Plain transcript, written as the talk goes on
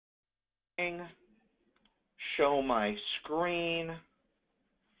Show my screen.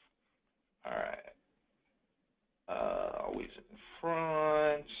 All right. Always in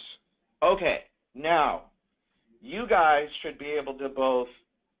front. Okay, now you guys should be able to both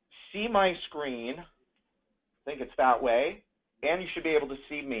see my screen, I think it's that way, and you should be able to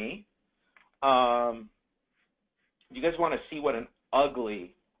see me. You guys want to see what an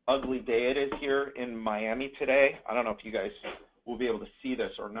ugly, ugly day it is here in Miami today? I don't know if you guys will be able to see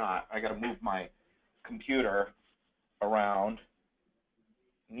this or not. I got to move my computer around.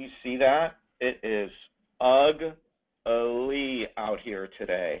 Can you see that? It is ugly out here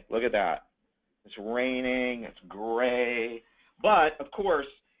today. Look at that. It's raining, it's gray, but of course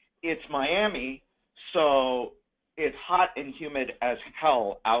it's Miami, so it's hot and humid as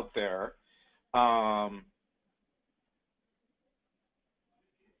hell out there.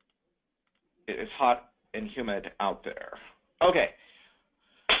 It is hot and humid out there. Okay.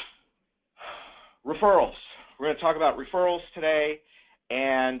 Referrals. We're going to talk about referrals today,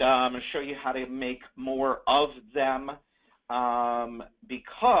 and I'm going to show you how to make more of them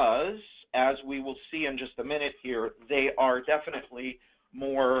because, as we will see in just a minute here, they are definitely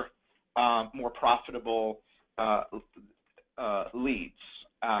more profitable leads,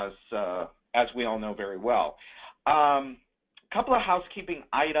 as we all know very well. A couple of housekeeping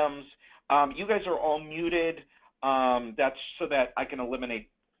items. You guys are all muted. That's so that I can eliminate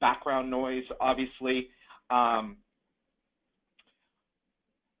background noise, obviously.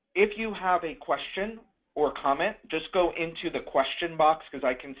 If you have a question or comment, just go into the question box because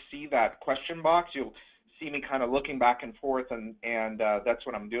I can see that question box. You'll see me kind of looking back and forth, and that's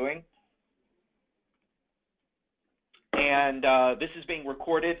what I'm doing. And this is being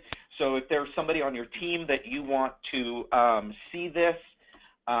recorded, so if there's somebody on your team that you want to see this,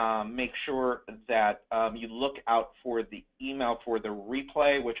 make sure that you look out for the email for the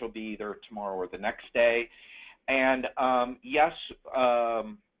replay, which will be either tomorrow or the next day. And yes, I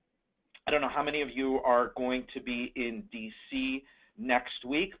don't know how many of you are going to be in DC next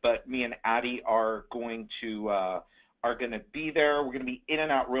week, but me and Addie are going to be there. We're going to be in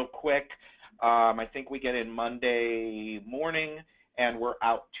and out real quick. I think we get in Monday morning, and we're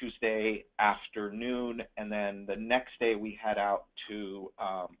out Tuesday afternoon, and then the next day we head out to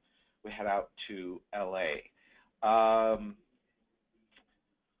LA.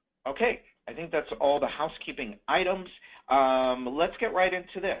 Okay, I think that's all the housekeeping items. Let's get right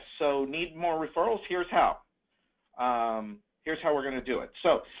into this. So, need more referrals? Here's how. Here's how we're going to do it.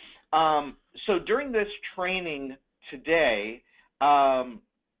 So, during this training today,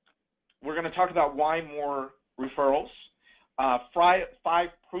 we're going to talk about why more referrals. 5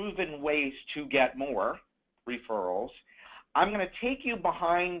 proven ways to get more referrals. I'm going to take you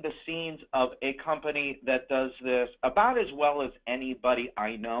behind the scenes of a company that does this about as well as anybody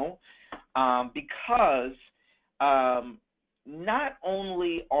I know, because not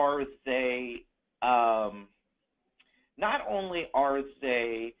only are they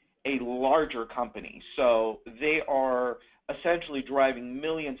a larger company, so they are essentially driving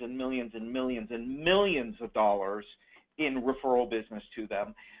millions and millions and millions and millions of dollars in referral business to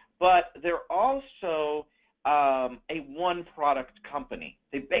them, but they're also a one-product company.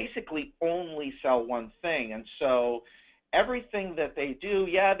 They basically only sell one thing, and so everything that they do,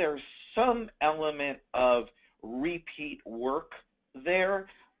 yeah, there's some element of repeat work there,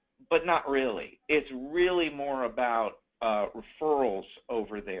 but not really. It's really more about referrals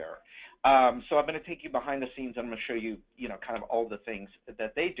over there. So I'm going to take you behind the scenes. I'm going to show you, kind of all the things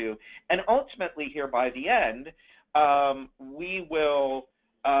that they do. And ultimately here by the end, we will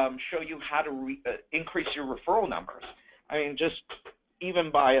show you how to increase your referral numbers. I mean, just even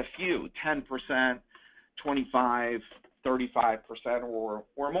by a few, 10%, 25, 35% or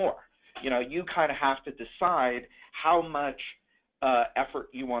more. You kind of have to decide how much effort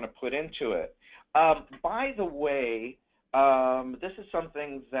you want to put into it. By the way, this is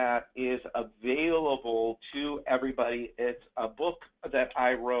something that is available to everybody. It's a book that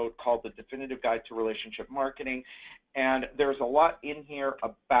I wrote called The Definitive Guide to Relationship Marketing, and there's a lot in here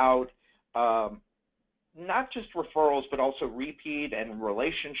about not just referrals, but also repeat and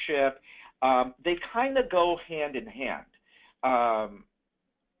relationship. They kind of go hand in hand.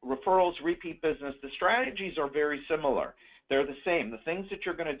 Referrals, repeat business, the strategies are very similar. They're the same. The things that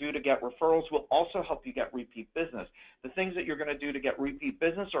you're going to do to get referrals will also help you get repeat business. The things that you're going to do to get repeat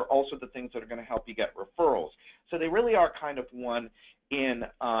business are also the things that are going to help you get referrals. So they really are kind of one in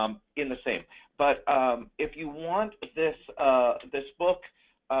the same. But if you want this book,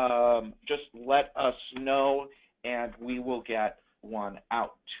 just let us know, and we will get one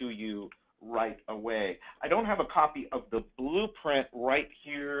out to you right away. I don't have a copy of the blueprint right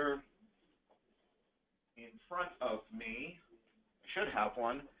here front of me. I should have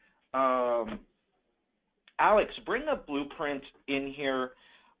one. Alex, bring a blueprint in here,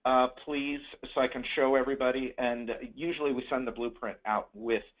 please, so I can show everybody. And usually we send the blueprint out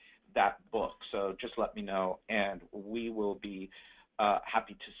with that book. So just let me know, and we will be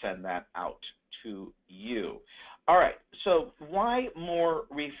happy to send that out to you. All right, so why more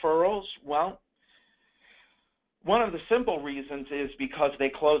referrals? Well, one of the simple reasons is because they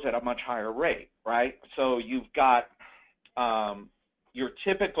close at a much higher rate, right? So you've got your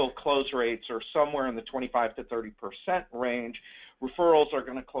typical close rates are somewhere in the 25 to 30% range. Referrals are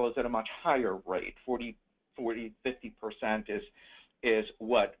going to close at a much higher rate. 40, 50% is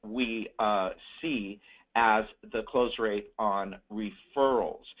what we see as the close rate on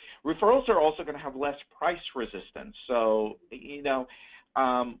referrals. Referrals are also going to have less price resistance. So, you know,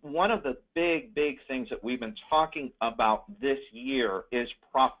 one of the big things that we've been talking about this year is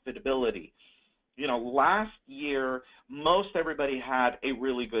profitability. You know, last year, most everybody had a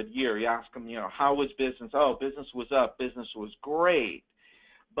really good year. You ask them, you know, how was business? Oh, business was up. Business was great.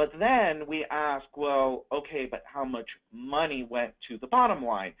 But then we ask, well, okay, but how much money went to the bottom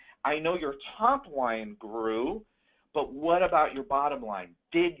line? I know your top line grew, but what about your bottom line?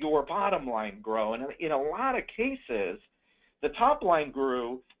 Did your bottom line grow? And in a lot of cases, the top line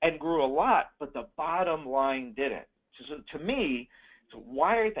grew and grew a lot, but the bottom line didn't. So to me, so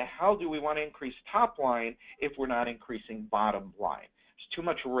why the hell do we want to increase top line if we're not increasing bottom line? It's too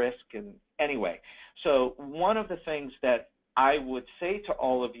much risk. And anyway, so one of the things that I would say to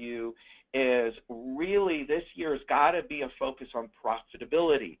all of you is really this year has got to be a focus on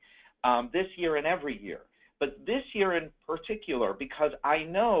profitability, this year and every year. But this year in particular, because I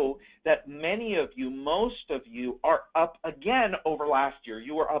know that many of you, most of you, are up again over last year.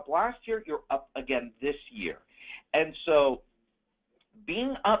 You were up last year, you're up again this year. And so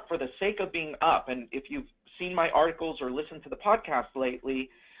being up for the sake of being up, and if you've seen my articles or listened to the podcast lately,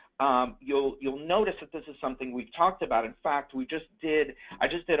 you'll notice that this is something we've talked about. In fact, I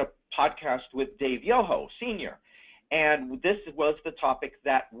just did a podcast with Dave Yoho, Sr., and this was the topic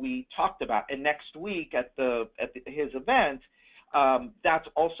that we talked about. And next week at his event, that's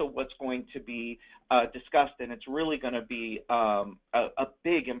also what's going to be discussed, and it's really going to be a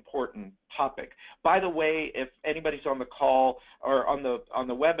big, important topic. By the way, if anybody's on the call or on the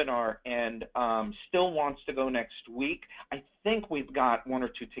webinar and still wants to go next week, I think we've got 1 or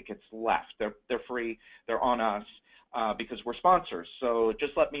 2 tickets left. They're free. They're on us because we're sponsors. So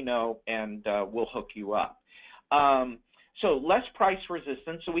just let me know, and we'll hook you up. So less price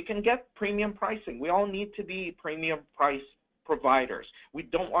resistance, so we can get premium pricing. We all need to be premium price providers. We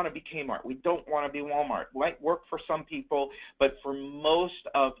don't want to be Kmart. We don't want to be Walmart. It might work for some people, but for most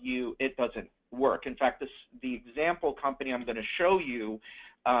of you, it doesn't work. In fact, the example company I'm going to show you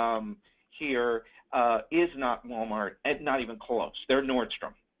here is not Walmart, and not even close. They're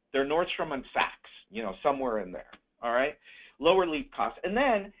Nordstrom. They're Nordstrom and Saks, you know, somewhere in there, all right? Lower lead costs. And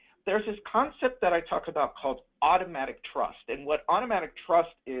then there's this concept that I talk about called automatic trust. And what automatic trust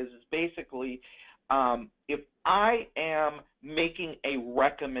is basically if I am making a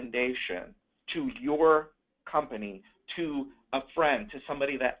recommendation to your company, to a friend, to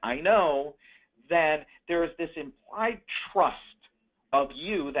somebody that I know, then there is this implied trust of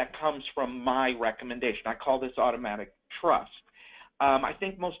you that comes from my recommendation. I call this automatic trust. I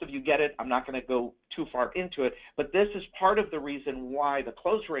think most of you get it. I'm not going to go too far into it, but this is part of the reason why the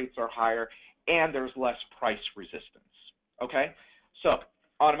close rates are higher and there's less price resistance, okay? So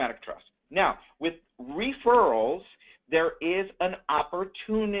automatic trust. Now, with referrals, there is an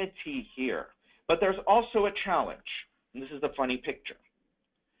opportunity here, but there's also a challenge, and this is the funny picture.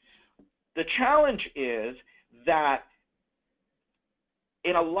 The challenge is that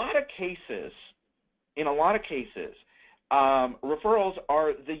in a lot of cases, referrals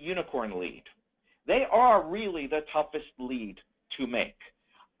are the unicorn lead. They are really the toughest lead to make.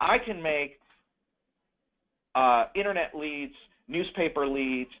 I can make internet leads, newspaper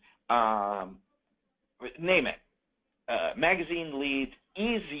leads, name it, magazine leads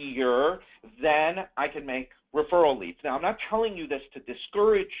easier than I can make referral leads. Now, I'm not telling you this to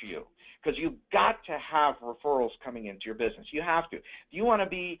discourage you, because you've got to have referrals coming into your business. You have to. If you want to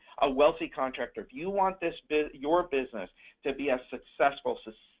be a wealthy contractor, if you want your business to be a successful,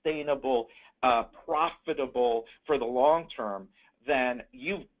 sustainable, profitable for the long term, then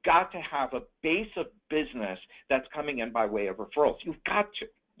you've got to have a base of business that's coming in by way of referrals. You've got to.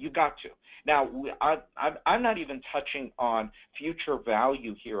 You've got to. Now, I'm not even touching on future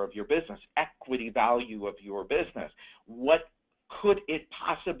value here of your business, equity value of your business. What could it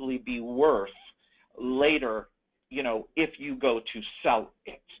possibly be worth later, you know, if you go to sell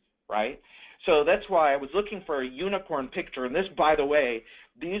it, right? So that's why I was looking for a unicorn picture. And this, by the way,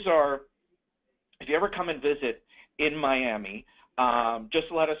 these are, if you ever come and visit in Miami,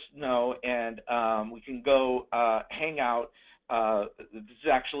 just let us know, and we can go hang out. This is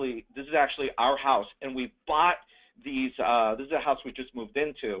actually our house, and we bought these. This is a house we just moved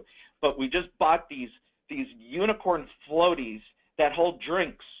into, but we just bought these unicorn floaties that hold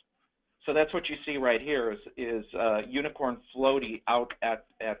drinks. So that's what you see right here is unicorn floaty out at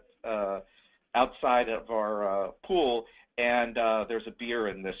outside of our pool, and there's a beer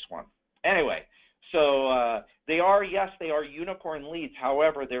in this one. Anyway, so they are unicorn leads.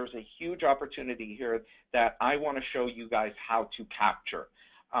 However, there's a huge opportunity here that I want to show you guys how to capture,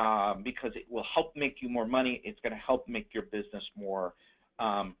 because it will help make you more money. It's going to help make your business more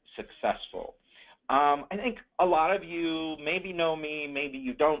successful. I think a lot of you maybe know me, maybe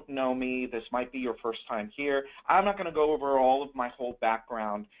you don't know me. This might be your first time here. I'm not going to go over all of my whole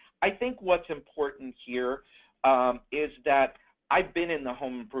background. I think what's important here is that I've been in the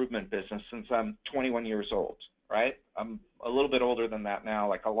home improvement business since I'm 21 years old, right? I'm a little bit older than that now,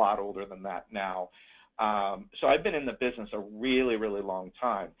 like a lot older than that now. So I've been in the business a really, really long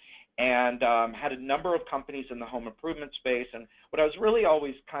time, and had a number of companies in the home improvement space. And what I was really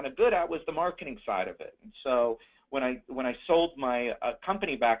always kind of good at was the marketing side of it. And so when I sold my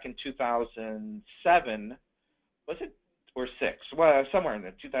company back in 2007, was it, or six? Well, somewhere in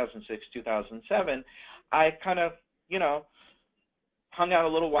the 2006, 2007, I kind of, hung out a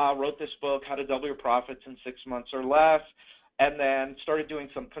little while, wrote this book, How to Double Your Profits in 6 months or less, and then started doing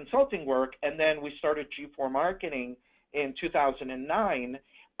some consulting work. And then we started gFour Marketing in 2009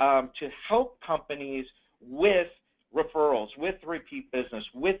 to help companies with referrals, with repeat business,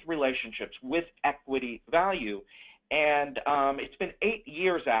 with relationships, with equity value. And it's been 8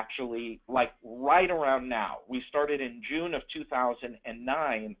 years, actually, like right around now. We started in June of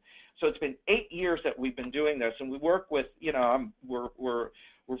 2009. So it's been 8 years that we've been doing this, and we work with, we're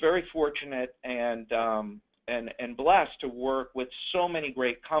very fortunate and blessed to work with so many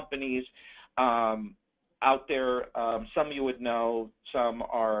great companies out there. Some you would know, some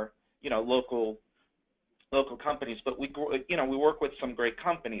are, local companies, but we work with some great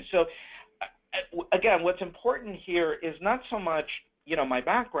companies. So again, what's important here is not so much, my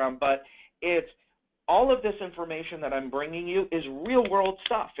background, but it's all of this information that I'm bringing you is real world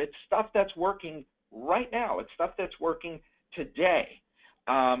stuff. It's stuff that's working right now. It's stuff that's working today.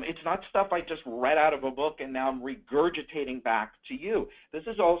 It's not stuff I just read out of a book and now I'm regurgitating back to you. This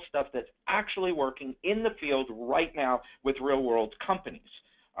is all stuff that's actually working in the field right now with real world companies.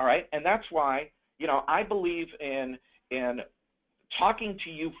 All right, and that's why, I believe in talking to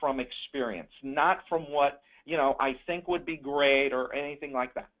you from experience, not from what, I think would be great or anything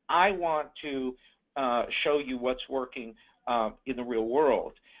like that. I want to show you what's working in the real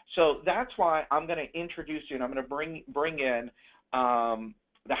world. So that's why I'm going to introduce you, and I'm going to bring in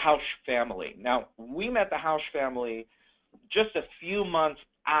the Hausch family. Now, we met the Hausch family just a few months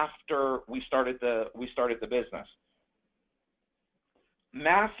after we started the business.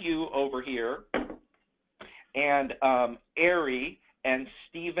 Matthew over here, and Ari and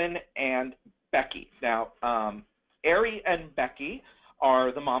Stephen and Becky. Now, Ari and Becky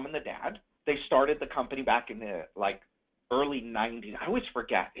are the mom and the dad. They started the company back in the early 90s. I always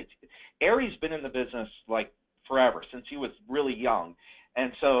forget. Ari's been in the business forever, since he was really young.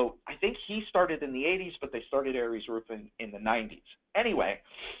 And so I think he started in the 80s, but they started Ari's Roofing in the 90s. Anyway,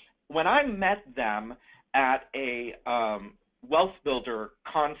 when I met them at a Wealth Builder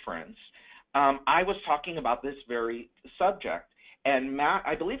conference, I was talking about this very subject. And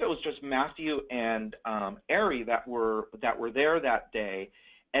I believe it was just Matthew and Ari that were there that day.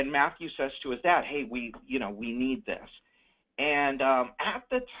 And Matthew says to his dad, "Hey, we need this." And at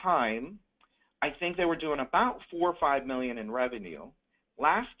the time, I think they were doing about 4 or 5 million in revenue.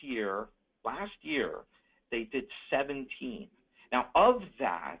 Last year, they did 17. Now, of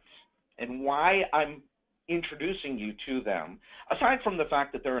that, and why I'm introducing you to them, aside from the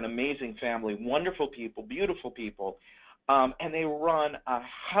fact that they're an amazing family, wonderful people, beautiful people, and they run a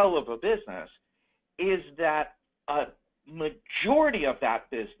hell of a business, is that a majority of that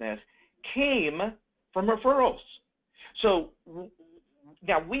business came from referrals. So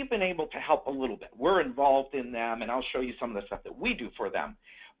now we've been able to help a little bit. We're involved in them, and I'll show you some of the stuff that we do for them.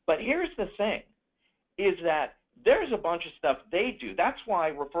 But here's the thing, is that there's a bunch of stuff they do. That's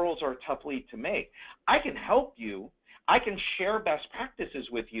why referrals are a tough lead to make. I can help you. I can share best practices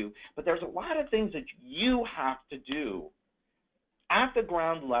with you, but there's a lot of things that you have to do at the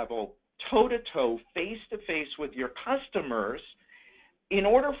ground level, toe-to-toe, face-to-face with your customers in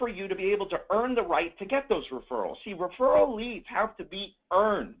order for you to be able to earn the right to get those referrals. See, referral leads have to be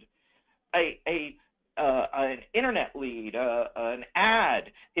earned. an internet lead, an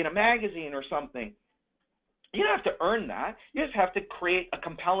ad in a magazine or something, you don't have to earn that. You just have to create a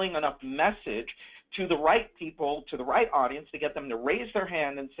compelling enough message to the right people, to the right audience, to get them to raise their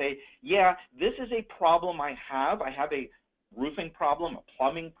hand and say, yeah, this is a problem I have. I have a roofing problem, a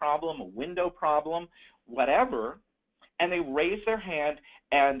plumbing problem, a window problem, whatever. And they raise their hand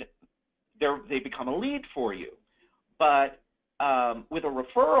and they become a lead for you. But with a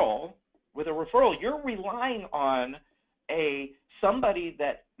referral, you're relying on somebody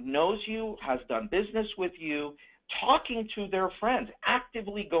that knows you, has done business with you, talking to their friends,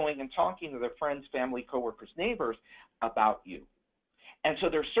 actively going and talking to their friends, family, coworkers, neighbors about you. And so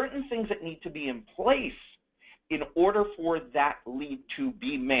there are certain things that need to be in place in order for that lead to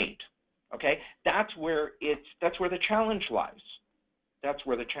be made. Okay? That's where the challenge lies. That's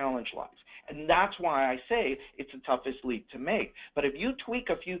where the challenge lies. And that's why I say it's the toughest lead to make. But if you tweak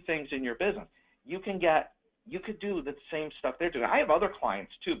a few things in your business, you could do the same stuff they're doing. I have other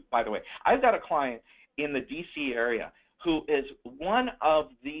clients too, by the way. I've got a client in the DC area who is one of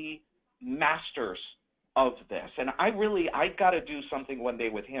the masters of this. And I got to do something one day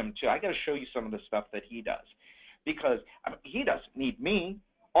with him too. I got to show you some of the stuff that he does, because he doesn't need me.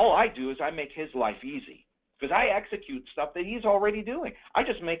 All I do is I make his life easy, because I execute stuff that he's already doing. I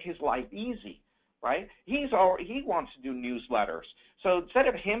just make his life easy, right? He wants to do newsletters. So instead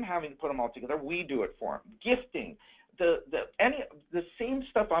of him having to put them all together, we do it for him. Gifting, the same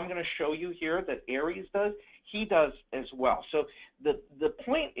stuff I'm going to show you here that Aries does, he does as well. So the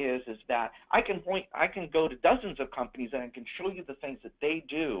point is that I can go to dozens of companies and I can show you the things that they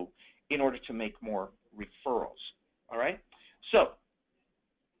do in order to make more referrals. All right? So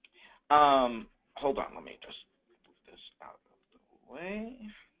hold on, let me just move this out of the way.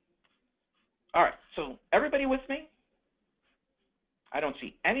 All right, so everybody with me? I don't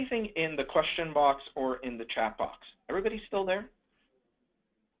see anything in the question box or in the chat box. Everybody still there?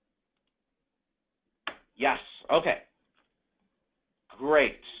 Yes, okay.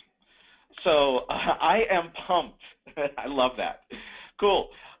 Great. So I am pumped. I love that. Cool.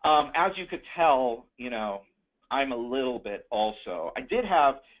 As you could tell, I'm a little bit also. I did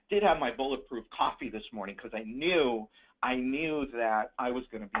have my bulletproof coffee this morning because I knew that I was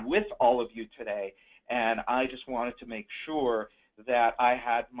going to be with all of you today, and I just wanted to make sure that I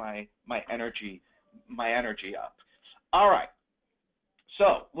had my energy up. All right.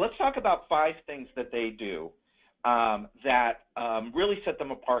 So let's talk about 5 things that they do that really set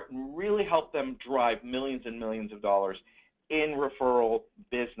them apart and really help them drive millions and millions of dollars in referral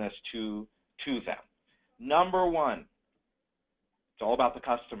business to them. Number 1, it's all about the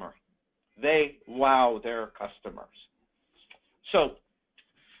customer. They wow their customers. So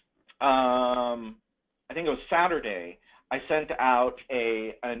I think it was Saturday, I sent out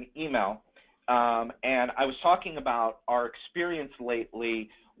an email, and I was talking about our experience lately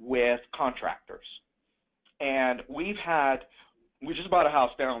with contractors. And we just bought a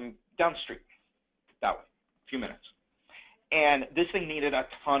house down the street, that way, a few minutes. And this thing needed a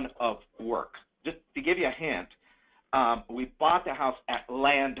ton of work. Just to give you a hint, we bought the house at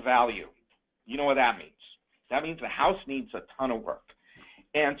land value. You know what that means? That means the house needs a ton of work.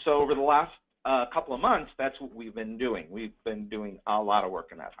 And so over the last couple of months, that's what we've been doing. We've been doing a lot of work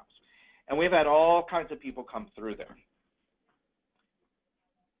in that house. And we've had all kinds of people come through there.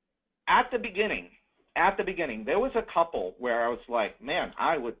 At the beginning, there was a couple where I was like, man,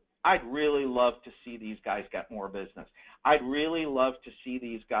 I'd really love to see these guys get more business. I'd really love to see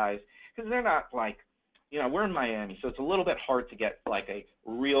these guys, because they're not like, we're in Miami, so it's a little bit hard to get like a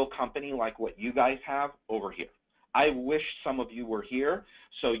real company like what you guys have over here. I wish some of you were here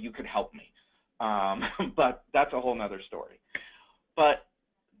so you could help me. But that's a whole nother story. But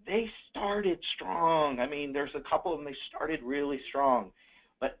they started strong. I mean, there's a couple of them, they started really strong.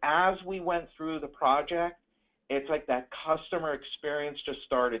 But as we went through the project, it's like that customer experience just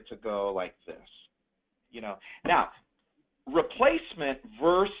started to go like this. Now, replacement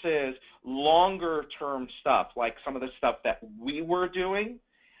versus longer term stuff, like some of the stuff that we were doing,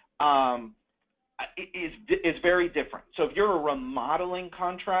 is very different. So if you're a remodeling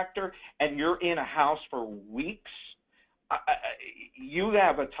contractor and you're in a house for weeks, you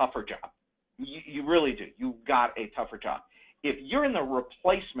have a tougher job. You really do. You've got a tougher job. If you're in the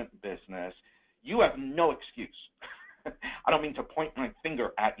replacement business, you have no excuse. I don't mean to point my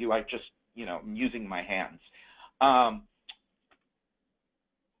finger at you. I just, I'm using my hands.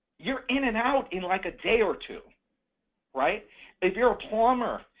 You're in and out in like a day or two, right? If you're a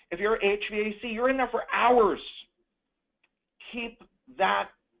plumber, if you're HVAC, you're in there for hours. Keep that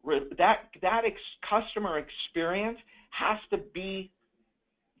customer experience has to be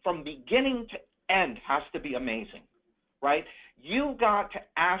from beginning to end has to be amazing, right? You got to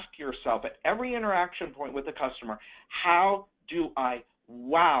ask yourself at every interaction point with the customer, how do I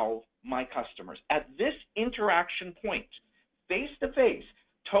wow my customers? At this interaction point, face to face,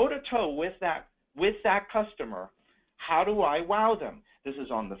 toe to toe with that customer, how do I wow them? This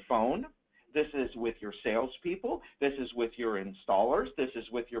is on the phone. This is with your salespeople. This is with your installers. This is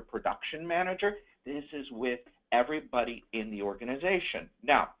with your production manager. This is with everybody in the organization.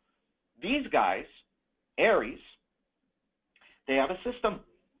 Now, these guys, Aries, they have a system.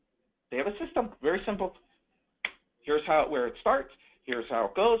 They have a system. Very simple. Here's where it starts. Here's how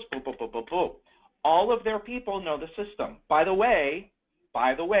it goes. Boom, boom, boom, boom, boom. All of their people know the system. By the way,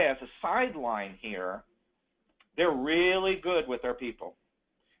 as a sideline here, they're really good with their people.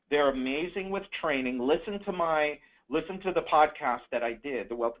 They're amazing with training. Listen to the podcast that I did,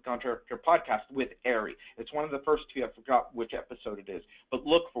 the Wealthy Contractor podcast with Ari. It's one of the first two. I forgot which episode it is, but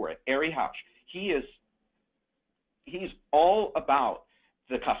look for it. Ari Hausch. He's all about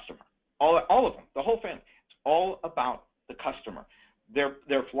the customer. All of them, the whole family. It's all about the customer. Their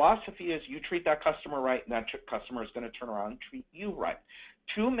philosophy is you treat that customer right, and that customer is going to turn around and treat you right.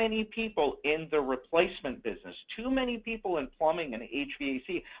 Too many people in the replacement business, too many people in plumbing and HVAC.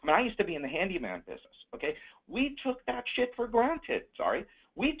 I mean, I used to be in the handyman business, okay? We took that shit for granted,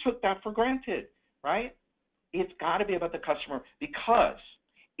 We took that for granted, right? It's got to be about the customer, because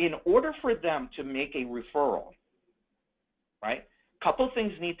in order for them to make a referral, right, a couple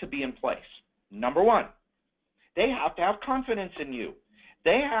things need to be in place. Number one, they have to have confidence in you.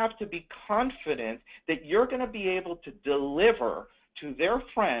 They have to be confident that you're going to be able to deliver to their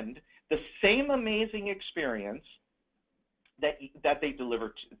friend the same amazing experience that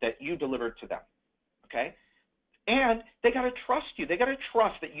you delivered to them, okay? And they got to trust you. They got to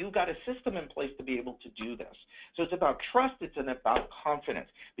trust that you've got a system in place to be able to do this. So it's about trust. It's about confidence.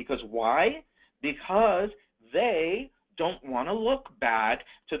 Because why? Because they don't want to look bad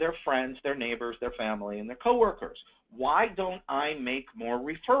to their friends, their neighbors, their family, and their coworkers. Why don't I make more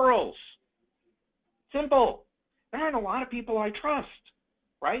referrals? Simple. There aren't a lot of people I trust,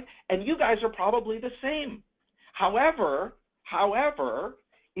 right? And you guys are probably the same. However,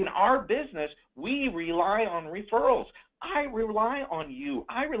 in our business, we rely on referrals. I rely on you. You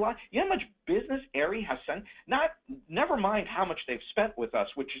know how much business Ari has sent? Never mind how much they've spent with us,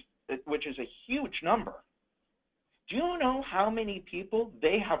 which is a huge number. Do you know how many people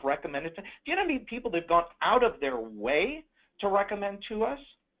they have recommended? Do you know how many people they've gone out of their way to recommend to us?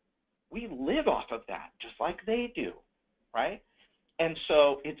 We live off of that, just like they do, right? And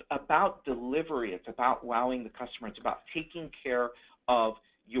so it's about delivery. It's about wowing the customer. It's about taking care of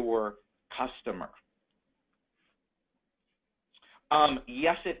your customer.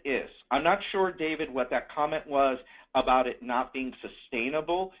 Yes, it is. I'm not sure, David, what that comment was about it not being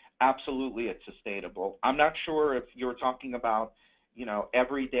sustainable. Absolutely, it's sustainable. I'm not sure if you're talking about,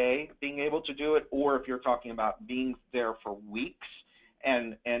 every day being able to do it, or if you're talking about being there for weeks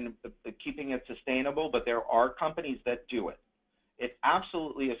and keeping it sustainable, but there are companies that do it. It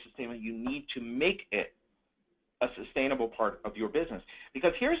absolutely is sustainable. You need to make it a sustainable part of your business.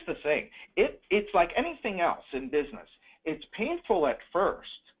 Because here's the thing. It's like anything else in business. It's painful at first,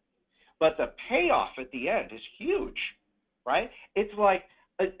 but the payoff at the end is huge, right? It's like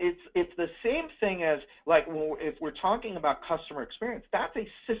it's the same thing as like if we're talking about customer experience. That's a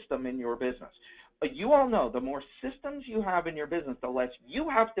system in your business. You all know the more systems you have in your business, the less you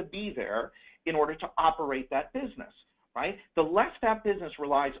have to be there in order to operate that business, right? The less that business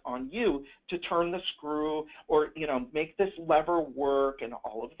relies on you to turn the screw or, make this lever work and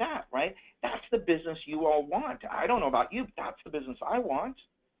all of that, right? That's the business you all want. I don't know about you, but that's the business I want,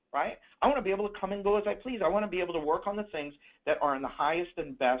 right? I want to be able to come and go as I please. I want to be able to work on the things that are in the highest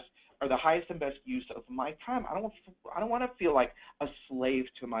and best use of my time. I don't want to feel like a slave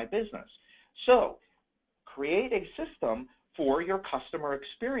to my business. So create a system for your customer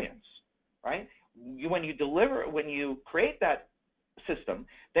experience, right? When you create that system,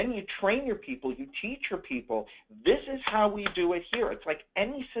 then you train your people, you teach your people, this is how we do it here. It's like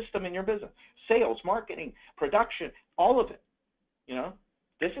any system in your business, sales, marketing, production, all of it,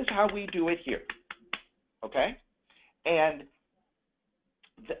 this is how we do it here, okay? And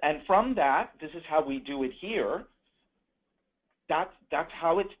from that, this is how we do it here, that's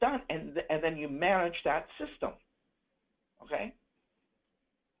how it's done, and then you manage that system, okay?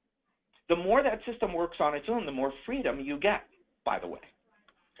 The more that system works on its own, the more freedom you get, by the way,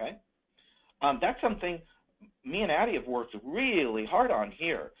 okay? That's something me and Addie have worked really hard on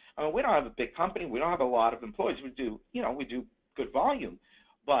here. I mean, we don't have a big company. We don't have a lot of employees. We do good volume,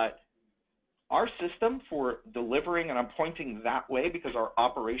 but Our system for delivering, and I'm pointing that way because our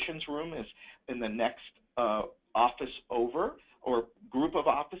operations room is in the next office over or group of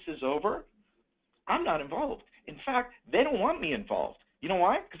offices over, I'm not involved. In fact, they don't want me involved. You know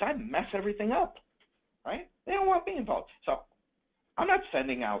why? Because I mess everything up, right? They don't want me involved. So I'm not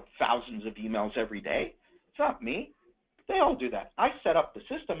sending out thousands of emails every day. It's not me. They all do that. I set up the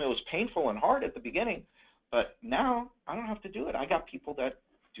system. It was painful and hard at the beginning, but now I don't have to do it. I got people that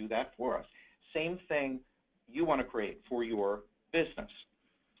do that for us. Same thing you want to create for your business.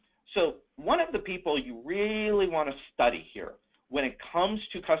 So one of the people you really want to study here when it comes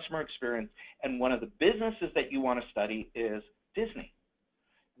to customer experience, and one of the businesses that you want to study, is Disney.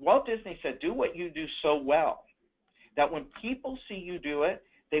 Walt Disney said, do what you do so well that when people see you do it,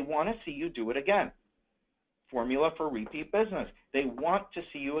 they want to see you do it again. Formula for repeat business. They want to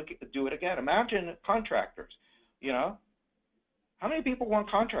see you do it again. Imagine contractors, you know. How many people want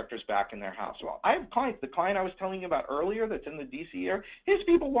contractors back in their house? Well, I have clients. The client I was telling you about earlier that's in the DC area, his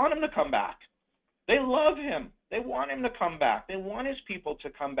people want him to come back. They love him. They want him to come back. They want his people to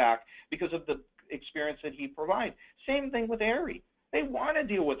come back because of the experience that he provides. Same thing with Aerie. They want to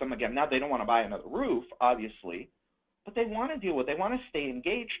deal with them again. Now, they don't want to buy another roof, obviously, but they want to deal with, they want to stay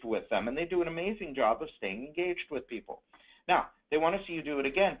engaged with them, and they do an amazing job of staying engaged with people. Now, they want to see you do it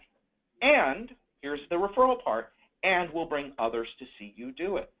again, and here's the referral part, and we'll bring others to see you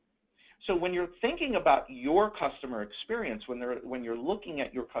do it. So when you're thinking about your customer experience, when you're looking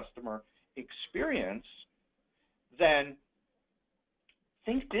at your customer experience, then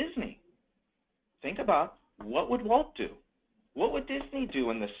think Disney. Think about, what would Walt do? What would Disney do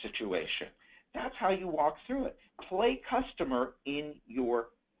in this situation? That's how you walk through it. Play customer in your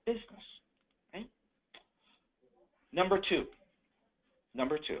business. Okay? Number two,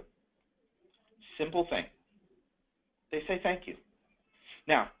 simple thing. They say thank you.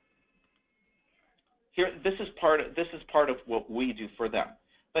 Now, here, this is part of what we do for them.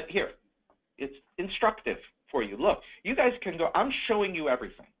 But here, it's instructive for you. Look, you guys can go. I'm showing you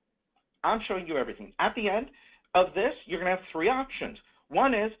everything. I'm showing you everything. At the end of this, you're going to have three options.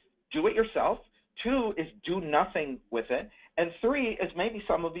 One is do it yourself. Two is do nothing with it. And three is maybe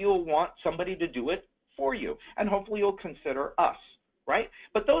some of you will want somebody to do it for you. And hopefully you'll consider us, right?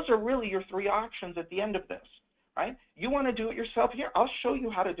 But those are really your three options at the end of this, right? You want to do it yourself? Here, I'll show you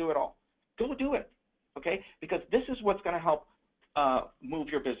how to do it all. Go do it, okay? Because this is what's going to help move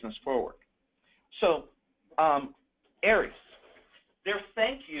your business forward. So, Aries, their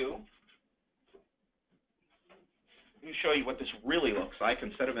thank you. Let me show you what this really looks like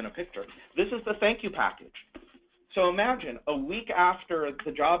instead of in a picture. This is the thank you package. So imagine a week after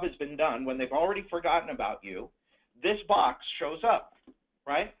the job has been done, when they've already forgotten about you, this box shows up,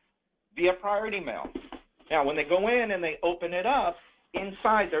 right, via priority mail. Now, when they go in and they open it up,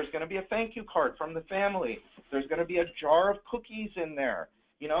 inside there's going to be a thank you card from the family. There's going to be a jar of cookies in there,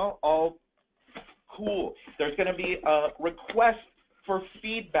 you know, all cool. There's going to be a request for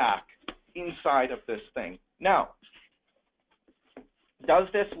feedback inside of this thing. Now, does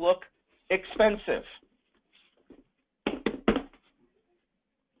this look expensive?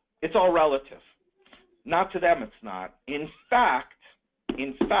 It's all relative. Not to them, it's not. In fact,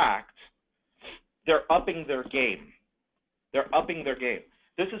 they're upping their game. They're upping their game.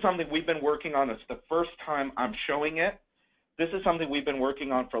 This is something we've been working on. It's the first time I'm showing it. This is something we've been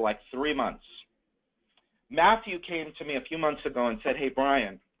working on for like 3 months. Matthew came to me a few months ago and said, hey,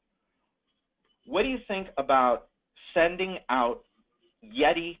 Brian, what do you think about sending out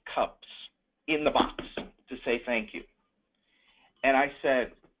Yeti cups in the box to say thank you? And I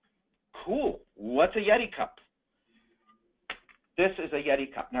said, cool, what's a Yeti cup? This is a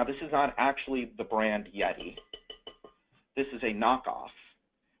Yeti cup. Now, this is not actually the brand Yeti. This is a knockoff,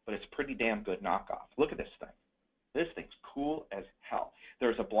 but it's pretty damn good knockoff. Look at this thing. This thing's cool as hell.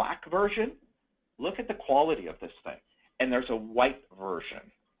 There's a black version. Look at the quality of this thing. And there's a white version.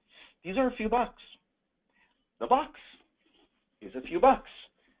 These are a few bucks. The box is a few bucks.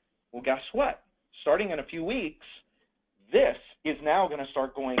 Well, guess what? Starting in a few weeks, this is now going to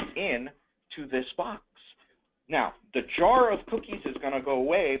start going in to this box. Now, the jar of cookies is going to go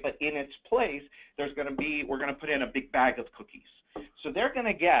away, but in its place, we're going to put in a big bag of cookies. So they're going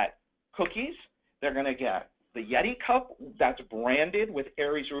to get cookies. They're going to get the Yeti cup that's branded with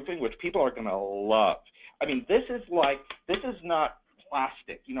Aries Roofing, which people are going to love. I mean, this is not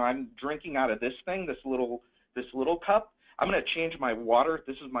plastic. You know, I'm drinking out of this thing, this little cup. I'm going to change my water.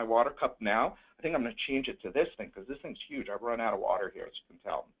 This is my water cup now. I think I'm going to change it to this thing because this thing's huge. I've run out of water here, as you can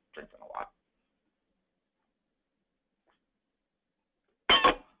tell. I'm drinking a lot.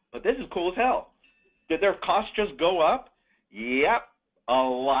 But this is cool as hell. Did their cost just go up? Yep, a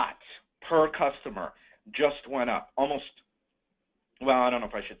lot. per customer just went up almost, well, I don't know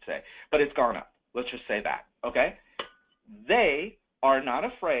if I should say, but it's gone up. Let's just say that, okay? They are not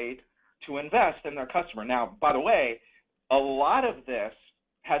afraid to invest in their customer. Now, by the way, a lot of this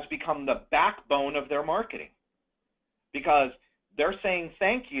has become the backbone of their marketing because they're saying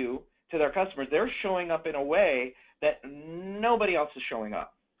thank you to their customers. They're showing up in a way that nobody else is showing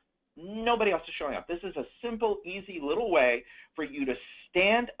up. Nobody else is showing up. This is a simple, easy little way for you to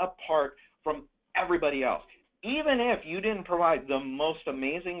stand apart from everybody else. Even if you didn't provide the most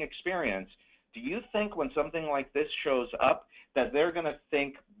amazing experience, do you think when something like this shows up that they're going to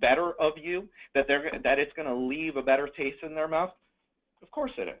think better of you, that it's going to leave a better taste in their mouth? Of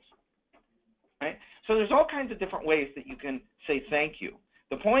course it is. Right? So there's all kinds of different ways that you can say thank you.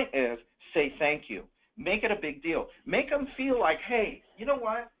 The point is, say thank you. Make it a big deal. Make them feel like, hey, you know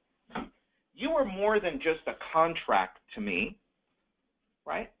what? You are more than just a contract to me,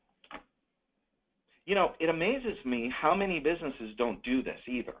 right? You know, it amazes me how many businesses don't do this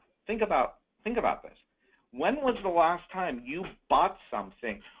either. Think about this. When was the last time you bought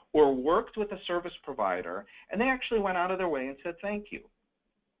something or worked with a service provider and they actually went out of their way and said thank you?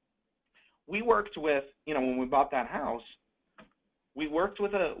 We worked with, you know, when we bought that house, we worked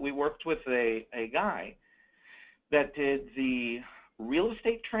with a guy that did the real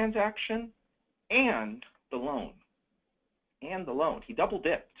estate transaction and the loan. He double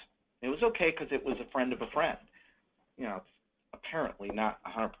dipped. It was okay because it was a friend of a friend. You know, it's apparently not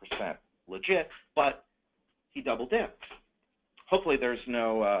 100% legit, but he double dipped. Hopefully there's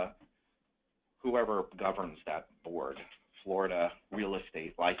no, whoever governs that board, Florida Real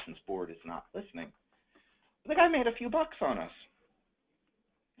Estate License Board, is not listening. The guy made a few bucks on us.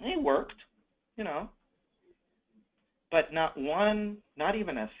 And he worked, you know. But not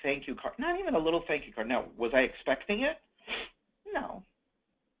even a thank you card, not even a little thank you card. Now, was I expecting it? No.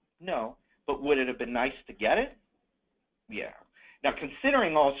 But would it have been nice to get it? Yeah. Now,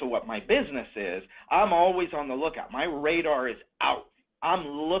 considering also what my business is, I'm always on the lookout. My radar is out. I'm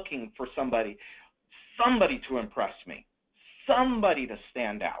looking for somebody to impress me, somebody to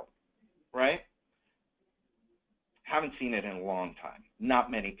stand out, right? Haven't seen it in a long time.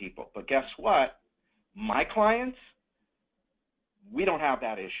 Not many people. But guess what? My clients, we don't have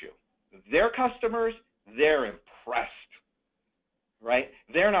that issue. Their customers, they're impressed, right?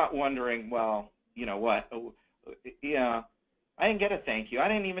 They're not wondering, well, you know what, yeah, I didn't get a thank you. I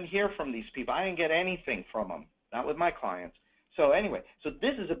didn't even hear from these people. I didn't get anything from them, not with my clients. So anyway, so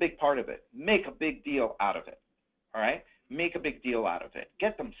this is a big part of it. Make a big deal out of it, all right? Make a big deal out of it.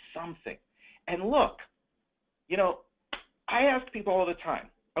 Get them something. And look, you know, I ask people all the time,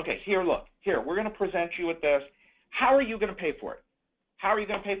 okay, here, look, here, we're going to present you with this. How are you going to pay for it? How are you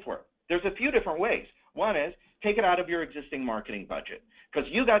going to pay for it? There's a few different ways. One is take it out of your existing marketing budget because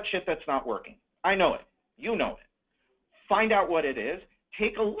you got shit that's not working. I know it. You know it. Find out what it is.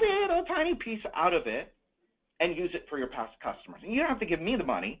 Take a little tiny piece out of it and use it for your past customers. And you don't have to give me the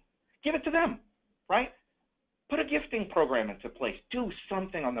money. Give it to them, right? Put a gifting program into place. Do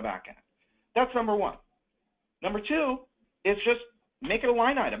something on the back end. That's number one. Number two is just make it a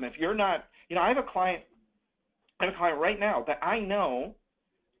line item. If you're not, you know, I have a client right now that I know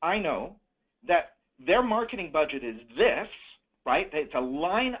that their marketing budget is this, right? It's a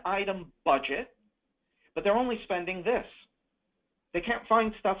line item budget, but they're only spending this. They can't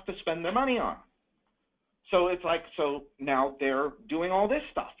find stuff to spend their money on. So it's like, so now they're doing all this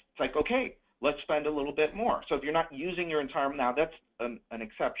stuff. It's like, okay, let's spend a little bit more. So if you're not using your entire, now that's an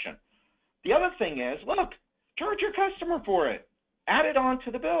exception. The other thing is, look, charge your customer for it. Add it on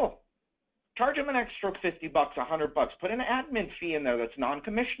to the bill. Charge them an extra $50, $100. Put an admin fee in there that's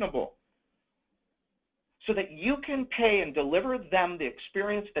non-commissionable so that you can pay and deliver them the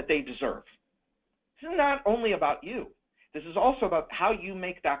experience that they deserve. This is not only about you. This is also about how you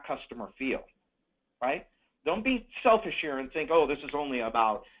make that customer feel, right? Don't be selfish here and think, oh, this is only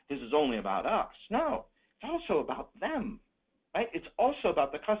about us. No, it's also about them, right? It's also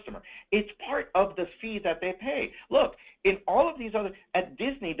about the customer. It's part of the fee that they pay. Look, in all of these other, at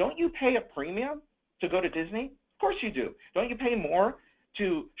Disney, don't you pay a premium to go to Disney? Of course you do. Don't you pay more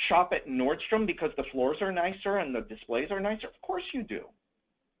to shop at Nordstrom because the floors are nicer and the displays are nicer? Of course you do,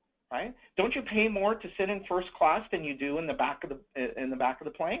 right? Don't you pay more to sit in first class than you do in the back of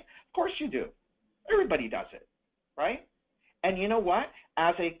the plane? Of course you do. Everybody does it, right? And you know what?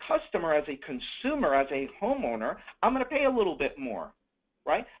 As a customer, as a consumer, as a homeowner, I'm going to pay a little bit more,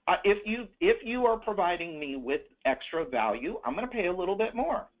 right? If you are providing me with extra value, I'm going to pay a little bit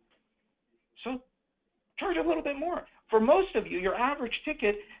more. So charge a little bit more. For most of you, your average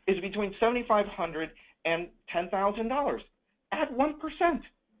ticket is between $7,500 and $10,000. Add 1%.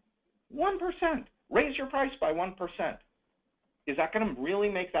 1%. Raise your price by 1%. Is that going to really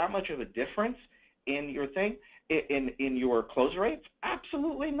make that much of a difference in your thing, in your close rates?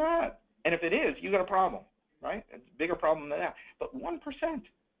 Absolutely not. And if it is, you got a problem, right? It's a bigger problem than that. But 1%.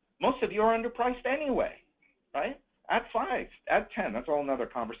 Most of you are underpriced anyway, right? At 5, at 10, that's all another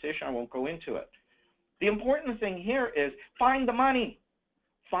conversation. I won't go into it. The important thing here is find the money.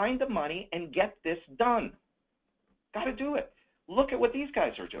 Find the money and get this done. Got to do it. Look at what these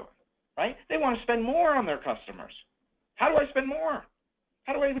guys are doing, right? They want to spend more on their customers. How do I spend more?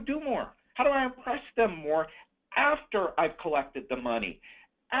 How do I do more? How do I impress them more after I've collected the money?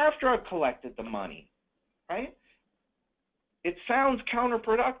 After I've collected the money, right? It sounds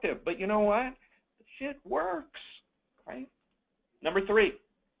counterproductive, but you know what? Shit works, right? Number 3,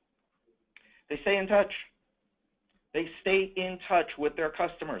 they stay in touch. They stay in touch with their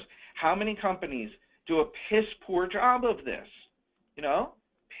customers. How many companies do a piss poor job of this? You know,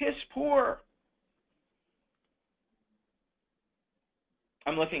 piss poor.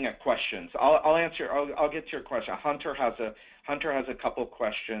 I'm looking at questions. I'll answer. I'll get to your question. Hunter has a couple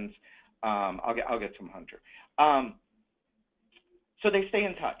questions. I'll get to Hunter. So they stay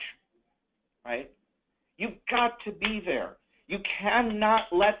in touch, right? You've got to be there. You cannot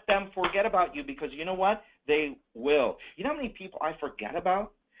let them forget about you, because you know what? They will. You know how many people I forget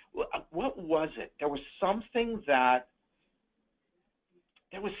about? What was it? There was something, I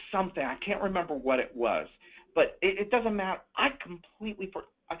can't remember what it was, but it doesn't matter.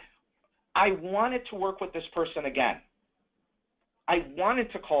 I wanted to work with this person again. I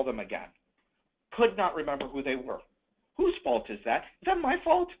wanted to call them again. Could not remember who they were. Whose fault is that? Is that my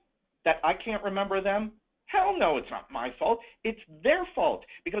fault that I can't remember them? Hell no, it's not my fault. It's their fault,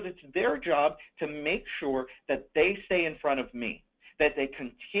 because it's their job to make sure that they stay in front of me, that they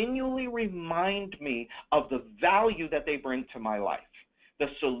continually remind me of the value that they bring to my life, the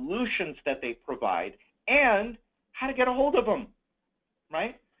solutions that they provide, and how to get a hold of them,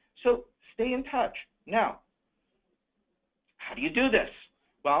 right? So stay in touch. Now, how do you do this?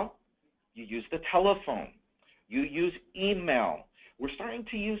 Well, you use the telephone. You use email. We're starting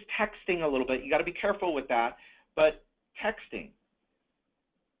to use texting a little bit. You got to be careful with that, but texting.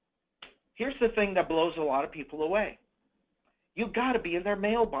 Here's the thing that blows a lot of people away. You got to be in their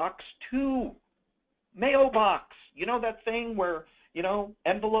mailbox too. Mailbox. You know that thing where, you know,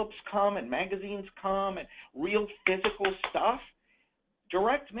 envelopes come and magazines come and real physical stuff?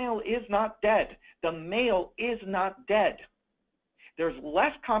 Direct mail is not dead. The mail is not dead. There's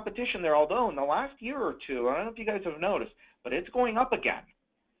less competition there, although in the last year or two, I don't know if you guys have noticed, but it's going up again.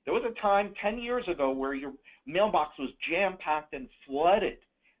 There was a time 10 years ago where your mailbox was jam-packed and flooded.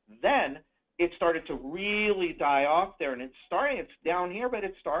 Then it started to really die off there, and it's down here, but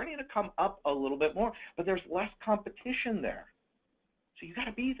it's starting to come up a little bit more. But there's less competition there. So you got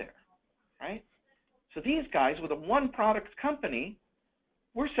to be there, right? So these guys with a one-product company,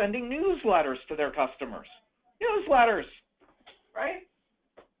 we're sending newsletters to their customers. Newsletters, right?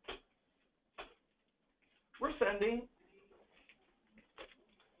 We're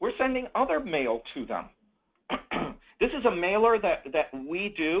sending other mail to them. This is a mailer that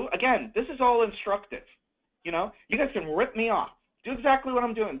we do. Again, this is all instructive. You know, you guys can rip me off. Do exactly what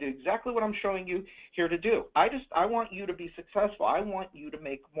I'm doing. Do exactly what I'm showing you here to do. I want you to be successful. I want you to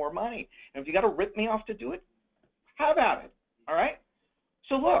make more money. And if you got to rip me off to do it, have at it. All right?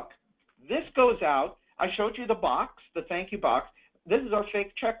 So look, this goes out. I showed you the box, the thank you box. This is our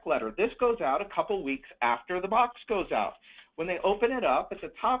fake check letter. This goes out a couple weeks after the box goes out. When they open it up, at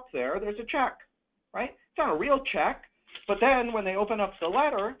the top there's a check, right? It's not a real check, but then when they open up the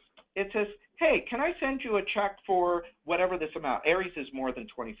letter, it says, hey, can I send you a check for whatever this amount? Aries is more than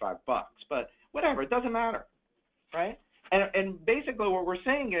 $25, but whatever, it doesn't matter, right? And basically what we're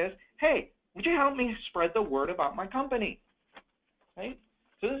saying is, hey, would you help me spread the word about my company, right?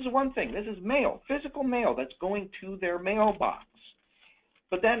 So this is one thing. This is mail, physical mail that's going to their mailbox.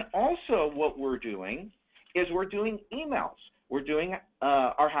 But then also what we're doing is we're doing emails. We're doing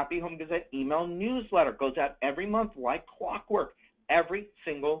our Happy Home Gazette email newsletter. Goes out every month like clockwork, every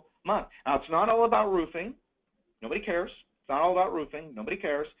single month. Now, it's not all about roofing. Nobody cares. It's not all about roofing. Nobody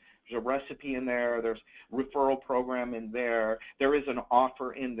cares. There's a recipe in there. There's a referral program in there. There is an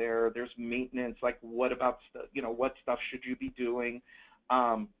offer in there. There's maintenance, like what about, what stuff should you be doing?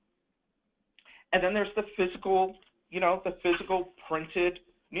 And then there's the physical, printed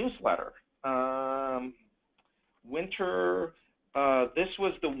newsletter. This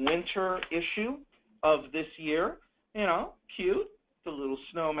was the winter issue of this year. Cute, the little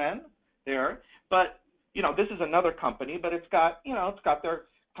snowman there. But, this is another company, but it's got their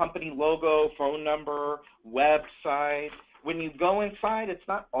company logo, phone number, website, when you go inside, it's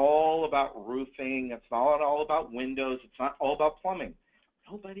not all about roofing. It's not all about windows. It's not all about plumbing.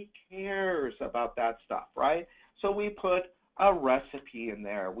 Nobody cares about that stuff, right? So we put a recipe in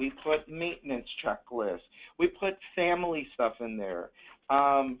there. We put maintenance checklists. We put family stuff in there.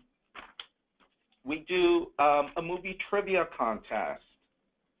 We do a movie trivia contest,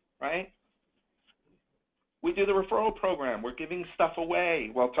 right? We do the referral program. We're giving stuff away.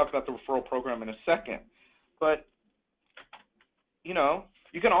 Well, I'll talk about the referral program in a second. But, you know,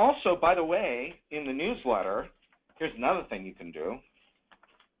 you can also, by the way, in the newsletter, here's another thing you can do.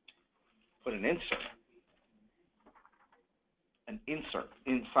 Put an insert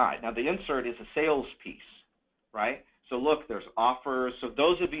inside. Now, the insert is a sales piece, right? So look, there's offers. So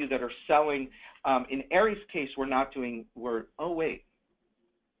those of you that are selling, in Aries' case,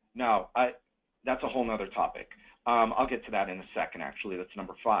 that's a whole nother topic. I'll get to that in a second, actually. That's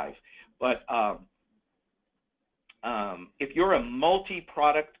number 5. But if you're a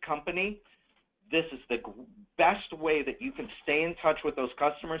multi-product company, this is the best way that you can stay in touch with those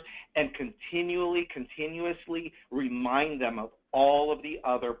customers and continuously remind them of all of the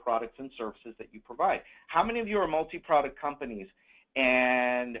other products and services that you provide. How many of you are multi-product companies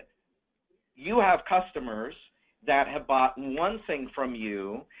and you have customers that have bought one thing from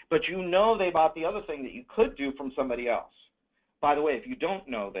you, but you know they bought the other thing that you could do from somebody else? By the way, if you don't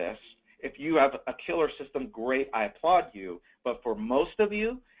know this, if you have a killer system, great, I applaud you. But for most of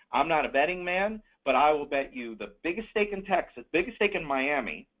you, I'm not a betting man, but I will bet you the biggest stake in Texas, biggest stake in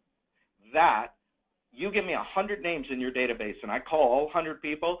Miami, that you give me 100 names in your database and I call all 100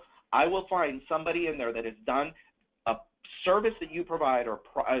 people, I will find somebody in there that has done a service that you provide or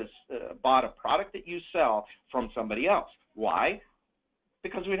bought a product that you sell from somebody else. Why?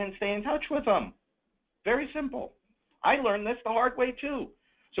 Because we didn't stay in touch with them. Very simple. I learned this the hard way too.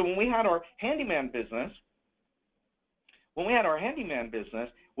 So when we had our handyman business,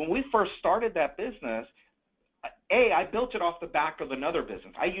 when we first started that business, I built it off the back of another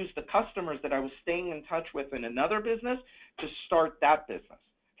business. I used the customers that I was staying in touch with in another business to start that business.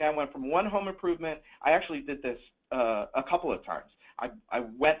 Okay, I went from one home improvement. I actually did this a couple of times. I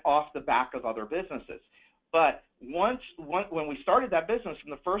went off the back of other businesses. But when we started that business,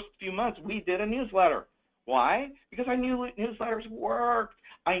 in the first few months, we did a newsletter. Why? Because I knew newsletters worked.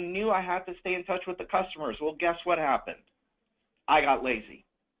 I knew I had to stay in touch with the customers. Well, guess what happened? I got lazy.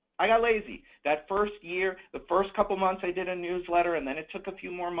 That first year, the first couple months, I did a newsletter, and then it took a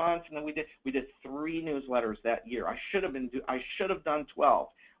few more months, and then we did 3 newsletters that year. I should have done 12.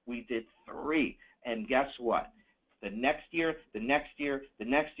 We did 3, and guess what? The next year,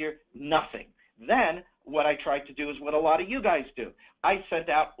 nothing. Then what I tried to do is what a lot of you guys do. I sent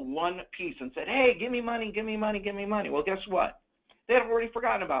out one piece and said, hey, give me money. Well, guess what? They had already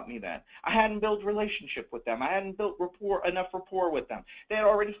forgotten about me then. I hadn't built a relationship with them. I hadn't built enough rapport with them. They had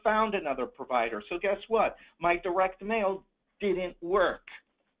already found another provider. So guess what? My direct mail didn't work.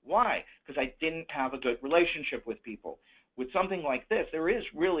 Why? Because I didn't have a good relationship with people. With something like this, there is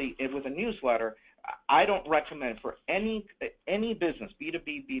really, with a newsletter, I don't recommend for any business,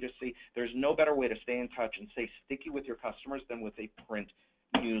 B2B, B2C, there's no better way to stay in touch and stay sticky with your customers than with a print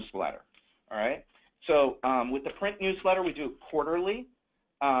newsletter. All right? So with the print newsletter, we do it quarterly.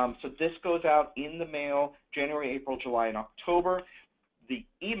 So this goes out in the mail January, April, July, and October. The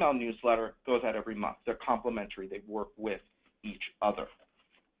email newsletter goes out every month. They're complementary. They work with each other.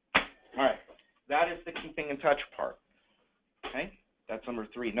 All right. That is the keeping in touch part. Okay? That's number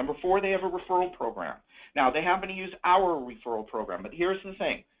 3. Number 4, they have a referral program. Now, they happen to use our referral program, but here's the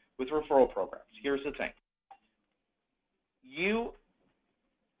thing with referral programs. Here's the thing. You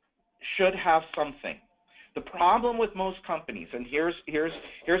should have something. The problem with most companies, and here's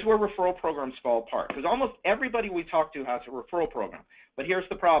where referral programs fall apart, because almost everybody we talk to has a referral program. But here's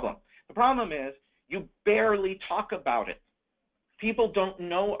the problem. The problem is you barely talk about it. People don't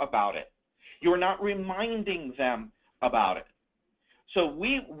know about it. You're not reminding them about it. So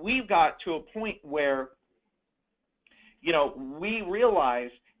we got to a point where, you know, we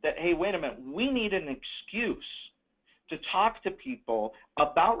realized that, hey, wait a minute, we need an excuse to talk to people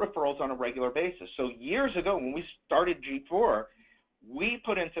about referrals on a regular basis. So years ago, when we started gFour, we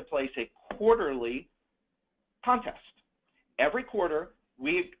put into place a quarterly contest. Every quarter,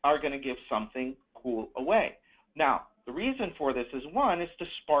 we are going to give something cool away. Now, the reason for this is, one, is to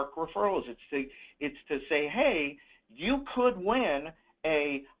spark referrals. It's to say, hey, you could win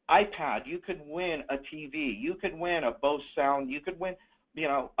an iPad, you could win a TV, you could win a Bose Sound, you could win, you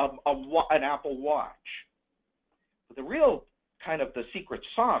know, an Apple Watch. But the real kind of the secret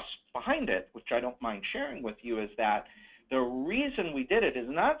sauce behind it, which I don't mind sharing with you, is that the reason we did it is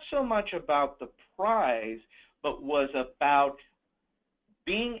not so much about the prize, but was about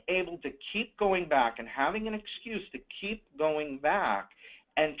being able to keep going back and having an excuse to keep going back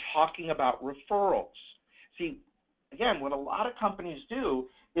and talking about referrals. See, again, what a lot of companies do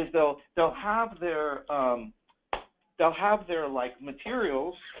is they'll have their like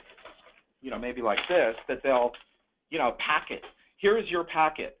materials, maybe like this, that they'll packet. Here's your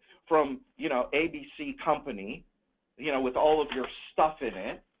packet from ABC company, with all of your stuff in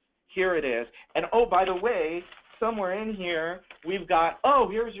it. Here it is. And oh, by the way, somewhere in here we've got,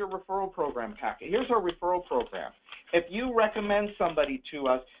 here's your referral program packet. Here's our referral program. If you recommend somebody to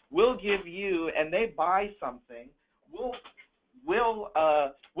us, we'll give you, and they buy something, we'll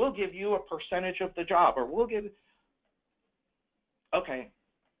give you a percentage of the job, or we'll give. Okay,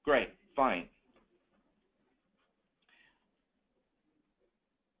 great, fine.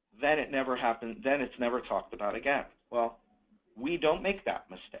 Then it never happened. Then it's never talked about again. Well, we don't make that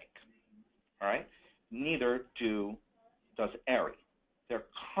mistake. All right. Neither does Ari. They're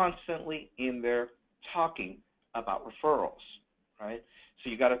constantly in there talking about referrals, right? So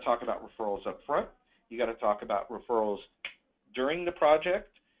you got to talk about referrals up front. You got to talk about referrals during the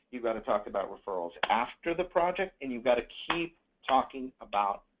project. You got to talk about referrals after the project, and you've got to keep talking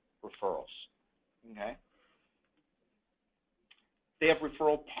about referrals. Okay. They have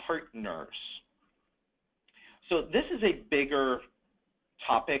referral partners. So this is a bigger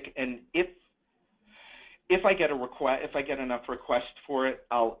topic, and if I get enough requests for it,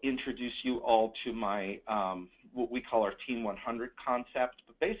 I'll introduce you all to my what we call our Team 100 concept.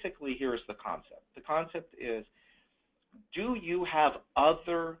 But basically, here's the concept. The concept is, do you have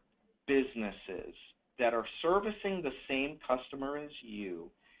other businesses that are servicing the same customer as you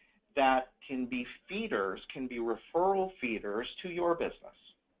that can be feeders, can be referral feeders to your business?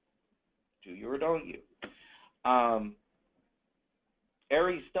 Do you or don't you?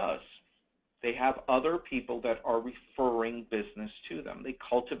 Aries does. They have other people that are referring business to them. They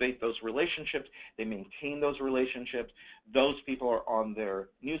cultivate those relationships. They maintain those relationships. Those people are on their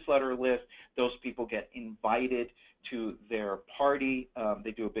newsletter list. Those people get invited to their party.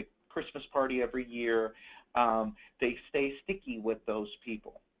 They do a big Christmas party every year. They stay sticky with those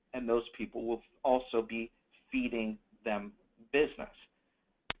people, and those people will also be feeding them business.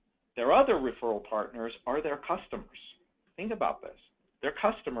 Their other referral partners are their customers. Think about this. Their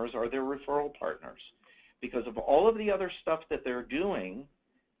customers are their referral partners. Because of all of the other stuff that they're doing,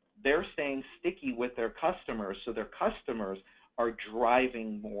 they're staying sticky with their customers, so their customers are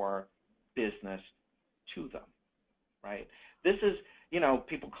driving more business to them, right? This is,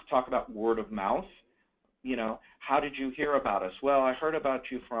 people talk about word of mouth. How did you hear about us? Well, I heard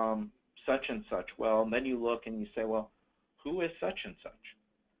about you from such and such. Well, and then you look and you say, well, who is such and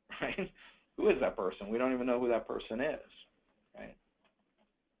such, right? Who is that person? We don't even know who that person is, right?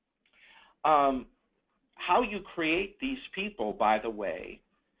 How you create these people, by the way,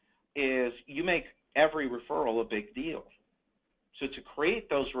 is you make every referral a big deal. So to create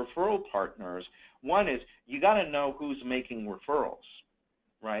those referral partners, one is you got to know who's making referrals,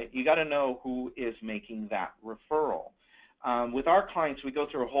 right? You got to know who is making that referral. With our clients, we go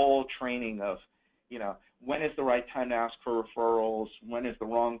through a whole training of, when is the right time to ask for referrals, when is the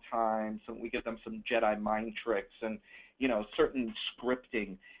wrong time. So we give them some Jedi mind tricks and, certain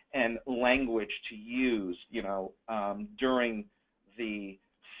scripting and language to use, during the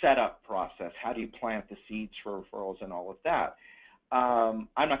setup process. How do you plant the seeds for referrals and all of that? I'm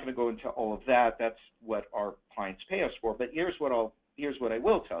not going to go into all of that. That's what our clients pay us for. But here's what I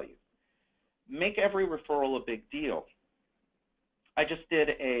will tell you. Make every referral a big deal. I just did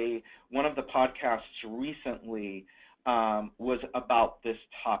one of the podcasts recently was about this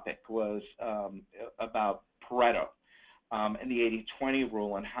topic, was about Pareto. And the 80-20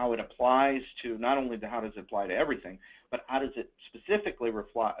 rule and how it applies to, not only how does it apply to everything, but how does it specifically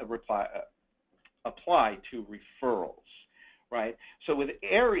apply to referrals, right? So with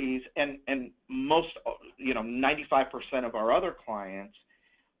Aries and most, 95% of our other clients,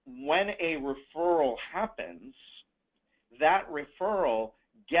 when a referral happens, that referral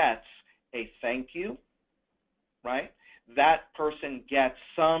gets a thank you, right? That person gets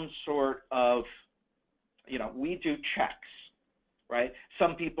some sort of, we do checks, right?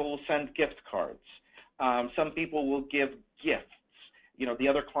 Some people will send gift cards. Some people will give gifts. The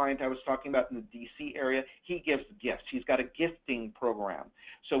other client I was talking about in the D.C. area, he gives gifts. He's got a gifting program.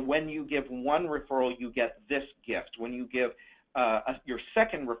 So when you give one referral, you get this gift. When you give your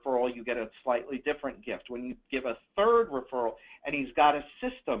second referral, you get a slightly different gift. When you give a third referral, and he's got a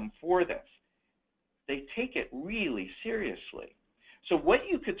system for this, they take it really seriously. So what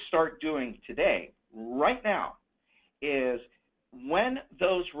you could start doing today, right now, is when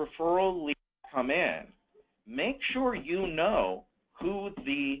those referral leads come in, make sure you know who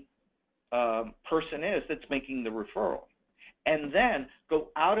the person is that's making the referral. And then go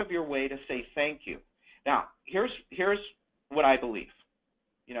out of your way to say thank you. Now, here's what I believe.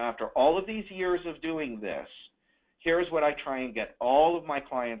 After all of these years of doing this, here's what I try and get all of my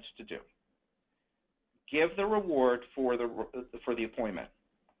clients to do. Give the reward for the appointment,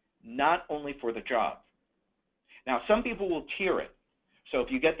 not only for the job. Now, some people will tier it. So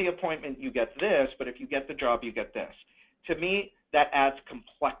if you get the appointment, you get this, but if you get the job, you get this. To me, that adds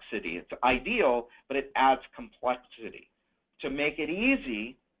complexity. It's ideal, but it adds complexity. To make it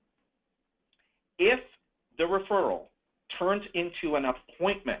easy, if the referral turns into an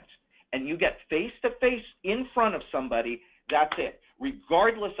appointment and you get face-to-face in front of somebody, that's it,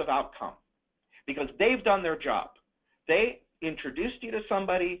 regardless of outcome, because they've done their job. They introduced you to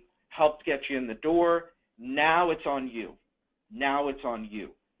somebody, helped get you in the door. Now it's on you. Now it's on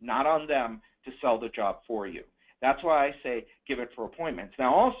you, not on them to sell the job for you. That's why I say give it for appointments.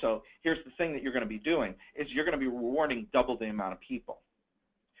 Now also, here's the thing that you're going to be doing is you're going to be rewarding double the amount of people.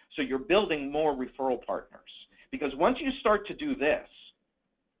 So you're building more referral partners. Because once you start to do this,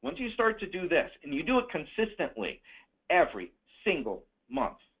 and you do it consistently every single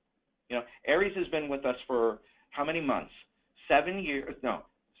month. Aries has been with us for how many months? 7 years, no,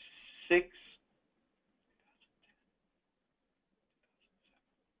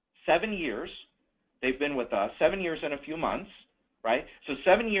 7 years. They've been with us, 7 years and a few months, right? So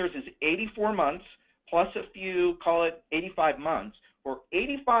 7 years is 84 months plus a few, call it 85 months. For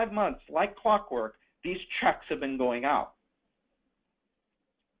 85 months, like clockwork, these checks have been going out.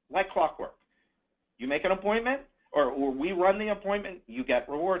 Like clockwork. You make an appointment, or we run the appointment, you get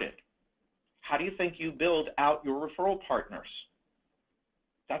rewarded. How do you think you build out your referral partners?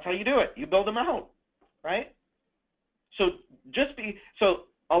 That's how you do it. You build them out, right? So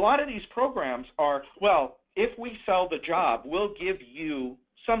a lot of these programs are, well, if we sell the job, we'll give you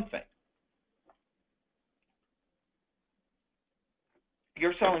something.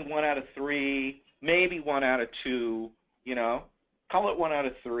 You're selling 1 out of 3, maybe 1 out of 2, call it 1 out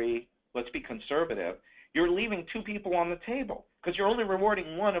of 3. Let's be conservative. You're leaving 2 people on the table because you're only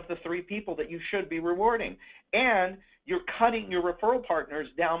rewarding 1 of the 3 people that you should be rewarding. And you're cutting your referral partners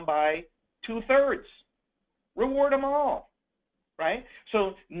down by 2/3. Reward them all. Right?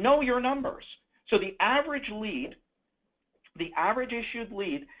 So know your numbers. So the average issued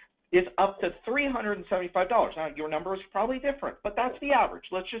lead is up to $375. Now, your number is probably different, but that's the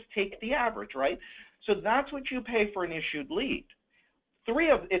average. Let's just take the average, right? So that's what you pay for an issued lead.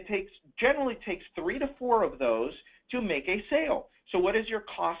 Generally takes 3 to 4 of those to make a sale. So what is your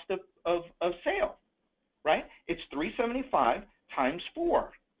cost of sale, right? It's $375 times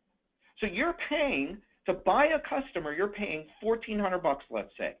 4. So you're paying, to buy a customer, you're paying $1,400,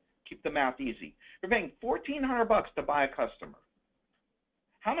 let's say. Keep the math easy. You're paying $1,400 to buy a customer.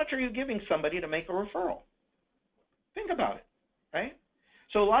 How much are you giving somebody to make a referral? Think about it, right?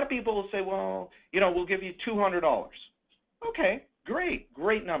 So a lot of people will say, well, we'll give you $200. Okay,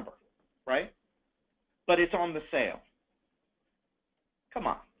 great number, right? But it's on the sale. Come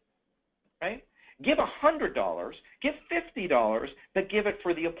on, right? Give $100, give $50, but give it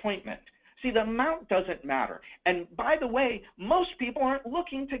for the appointment. See, the amount doesn't matter. And by the way, most people aren't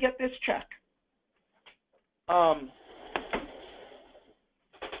looking to get this check.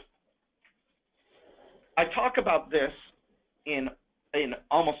 I talk about this in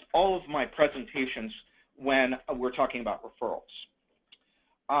almost all of my presentations when we're talking about referrals.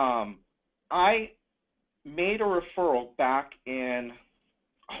 I made a referral back in,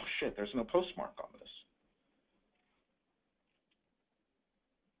 there's no postmark on this.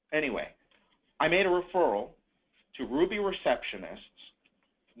 Anyway, I made a referral to Ruby receptionists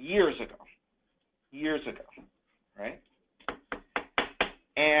years ago, right?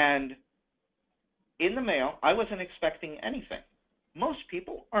 And in the mail, I wasn't expecting anything. Most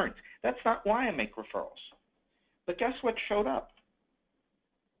people aren't. That's not why I make referrals. But guess what showed up?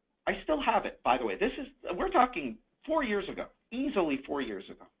 I still have it, by the way. We're talking 4 years ago, easily 4 years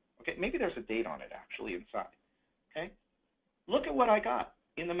ago. Okay, maybe there's a date on it actually inside. Okay, look at what I got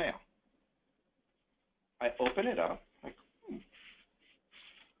in the mail. I open it up, like,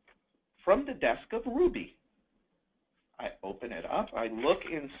 from the desk of Ruby. I open it up, I look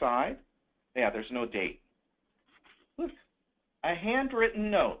inside. Yeah, there's no date. Look, a handwritten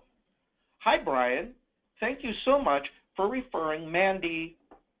note. Hi, Brian. Thank you so much for referring Mandy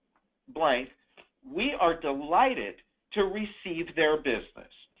blank. We are delighted to receive their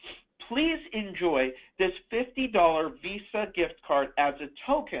business. Please enjoy this $50 Visa gift card as a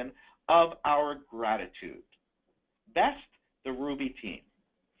token of our gratitude. Best, the Ruby team.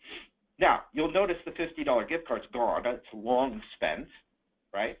 Now, you'll notice the $50 gift card's gone. It's long spent,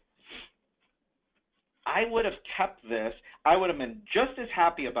 right? I would have kept this. I would have been just as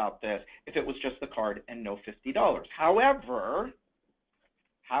happy about this if it was just the card and no $50. However,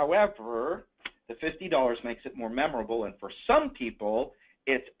 the $50 makes it more memorable, and for some people,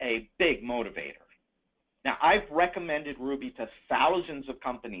 it's a big motivator. Now, I've recommended Ruby to thousands of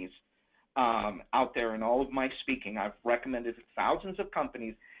companies out there in all of my speaking. I've recommended to thousands of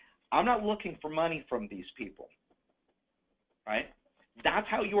companies. I'm not looking for money from these people, right? That's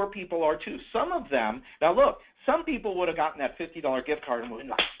how your people are too. Some of them, now look, some people would have gotten that $50 gift card and would have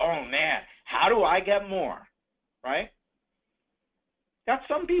been like, oh man, how do I get more, right? That's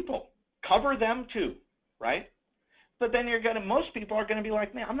some people. Cover them too, right? But then most people are going to be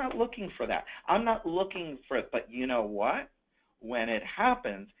like, man, I'm not looking for that. I'm not looking for it. But you know what? When it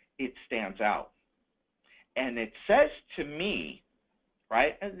happens, it stands out. And it says to me,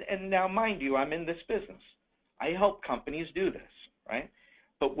 right? And now, mind you, I'm in this business. I help companies do this, right?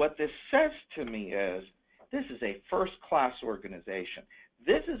 But what this says to me is this is a first-class organization.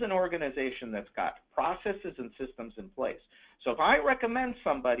 This is an organization that's got processes and systems in place. So if I recommend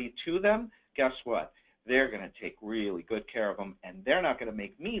somebody to them, guess what? They're going to take really good care of them, and they're not going to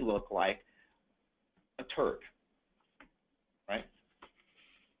make me look like a turd, right?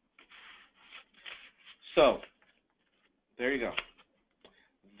 So there you go.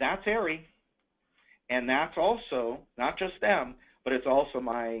 That's Aerie, and that's also not just them, but it's also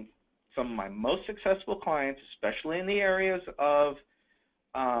some of my most successful clients, especially in the areas of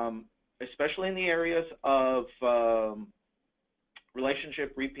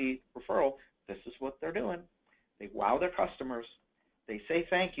relationship, repeat, referral. This is what they're doing. They wow their customers. They say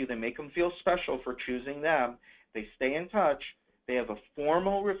thank you. They make them feel special for choosing them. They stay in touch. They have a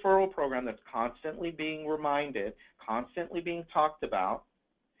formal referral program that's constantly being reminded, constantly being talked about,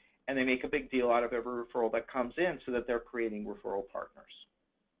 and they make a big deal out of every referral that comes in so that they're creating referral partners.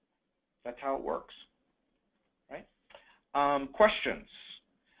 That's how it works, right? Questions.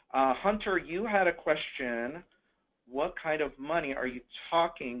 Hunter, you had a question. What kind of money are you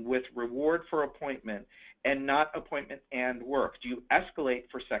talking with reward for appointment and not appointment and work? Do you escalate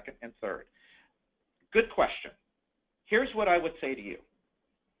for second and third? Good question. Here's what I would say to you.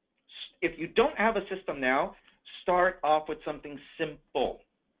 If you don't have a system now, start off with something simple.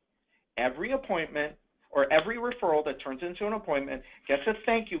 Every appointment or every referral that turns into an appointment gets a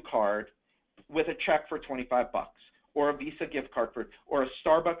thank you card with a check for $25 or a Visa gift card or a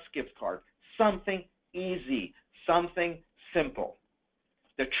Starbucks gift card. Something easy, something simple.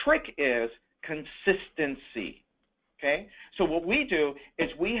 The trick is consistency, okay? So what we do is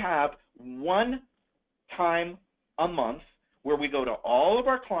we have one time a month where we go to all of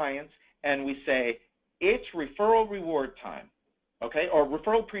our clients and we say, it's referral reward time, okay? Or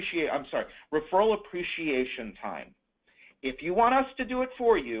referral appreciation time. If you want us to do it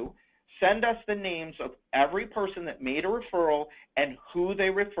for you, send us the names of every person that made a referral and who they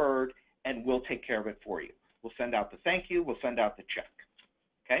referred, and we'll take care of it for you. We'll send out the thank you. We'll send out the check,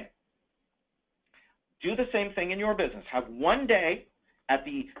 okay? Do the same thing in your business. Have one day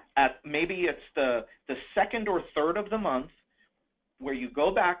maybe it's the second or third of the month where you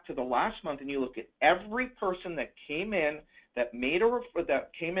go back to the last month and you look at every person that came in that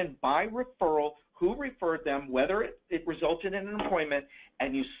came in by referral, who referred them, whether it resulted in an appointment,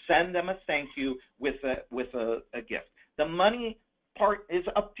 and you send them a thank you with a gift. The money part is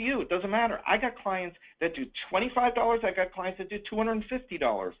up to you. It doesn't matter. I got clients that do $25. I got clients that do $250.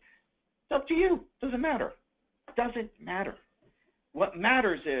 It's up to you. Doesn't matter. Doesn't matter. What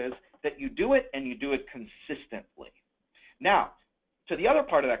matters is that you do it and you do it consistently. Now, to the other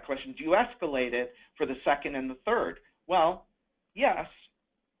part of that question, do you escalate it for the second and the third? Well, yes,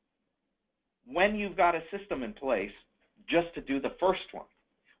 when you've got a system in place just to do the first one.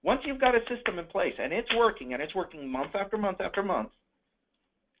 Once you've got a system in place and it's working month after month after month,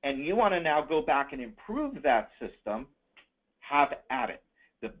 and you want to now go back and improve that system, have at it.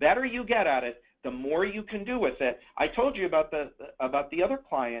 The better you get at it, the more you can do with it. I told you about the other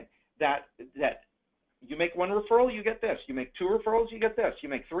client that you make one referral, you get this. You make two referrals, you get this. You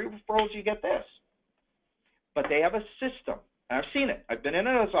make three referrals, you get this. But they have a system. I've seen it. I've been in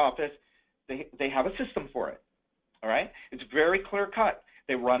his office. They have a system for it. All right? It's very clear cut.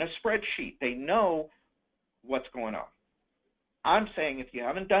 They run a spreadsheet. They know what's going on. I'm saying if you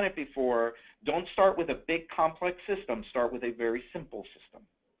haven't done it before, don't start with a big complex system. Start with a very simple system.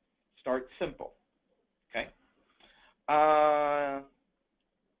 Start simple. Okay?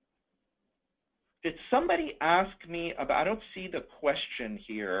 Did somebody ask me about, I don't see the question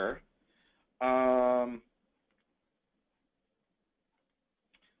here.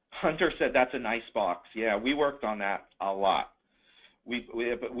 Hunter said that's a nice box. Yeah, we worked on that a lot.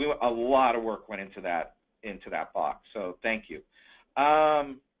 A lot of work went into that box. So thank you.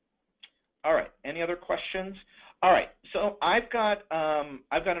 All right. Any other questions? All right. So I've got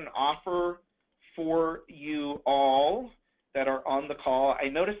an offer for you all that are on the call. I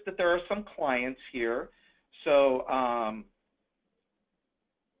noticed that there are some clients here. So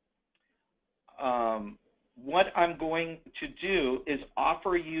what I'm going to do is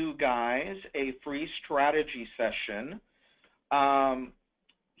offer you guys a free strategy session.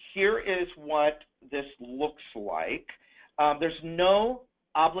 Here is what this looks like. There's no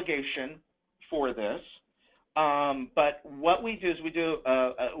obligation for this, but what we do is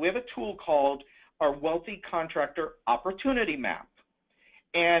we have a tool called our Wealthy Contractor Opportunity Map.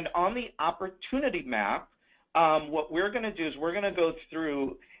 And on the opportunity map, what we're going to do is we're going to go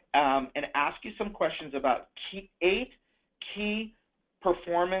through and ask you some questions about 8 key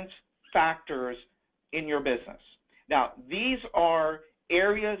performance factors in your business. Now, these are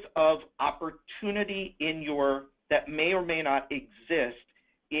areas of opportunity that may or may not exist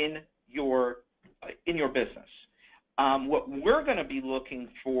in your business. What we're going to be looking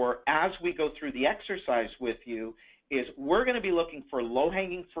for as we go through the exercise with you is we're going to be looking for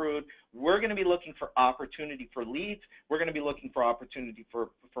low-hanging fruit. We're going to be looking for opportunity for leads. We're going to be looking for opportunity for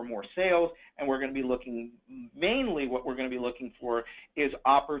more sales, and we're going to be looking, mainly what we're going to be looking for is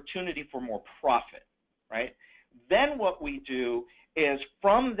opportunity for more profit, right? Then what we do is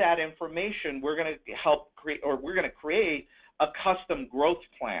from that information, we're going to help create, or we're going to create a custom growth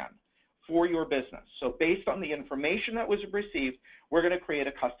plan for your business. So based on the information that was received, we're going to create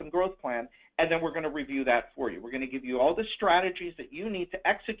a custom growth plan, and then we're going to review that for you. We're going to give you all the strategies that you need to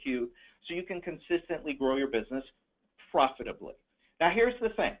execute so you can consistently grow your business profitably. Now, here's the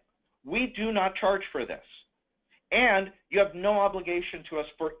thing. We do not charge for this, and you have no obligation to us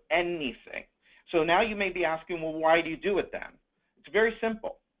for anything. So now you may be asking, well, why do you do it then? It's very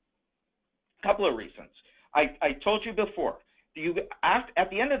simple. A couple of reasons. I told you before, at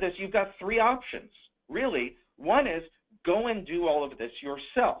the end of this, you've got 3 options, really. One is go and do all of this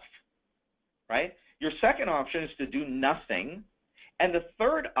yourself, right? Your second option is to do nothing. And the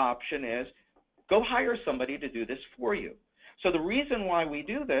third option is go hire somebody to do this for you. So the reason why we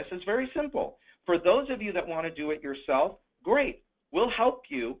do this is very simple. For those of you that want to do it yourself, great. We'll help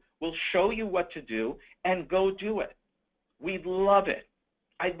you. We'll show you what to do, and go do it. We'd love it.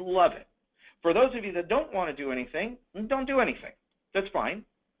 I'd love it. For those of you that don't want to do anything, don't do anything. That's fine,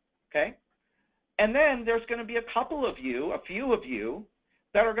 okay? And then there's going to be a few of you,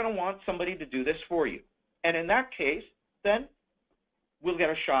 that are going to want somebody to do this for you. And in that case, then we'll get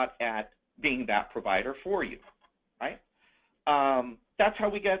a shot at being that provider for you, right? That's how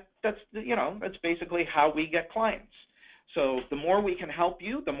we get, that's basically how we get clients. So the more we can help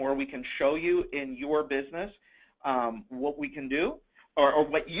you, the more we can show you in your business what we can do, or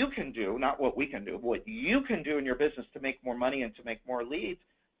what you can do, not what we can do, what you can do in your business to make more money and to make more leads.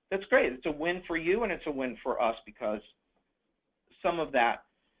 That's great. It's a win for you, and it's a win for us, because some of that,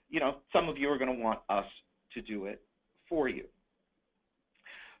 some of you are going to want us to do it for you.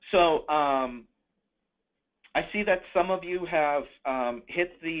 So I see that some of you have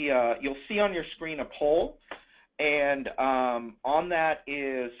hit the, you'll see on your screen a poll, and on that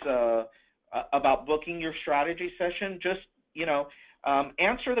is about booking your strategy session. Just,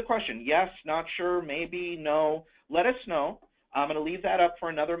 answer the question, yes, not sure, maybe, no. Let us know. I'm going to leave that up for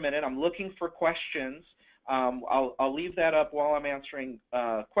another minute. I'm looking for questions. I'll leave that up while I'm answering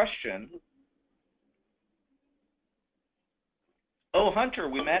questions. Oh, Hunter,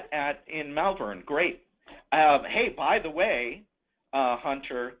 we met in Malvern. Great. Hey, by the way,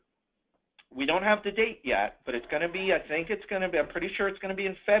 Hunter, we don't have the date yet, but it's going to be, I'm pretty sure it's going to be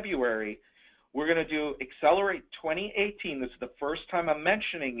in February. We're going to do Accelerate 2018. This is the first time I'm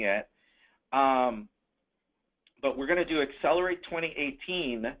mentioning it. But we're going to do Accelerate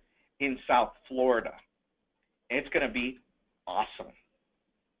 2018 in South Florida. It's going to be awesome.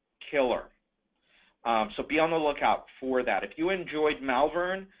 Killer. So be on the lookout for that. If you enjoyed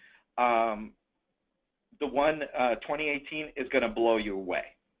Malvern, the one 2018 is going to blow you away.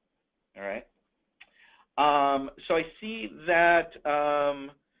 All right. So I see that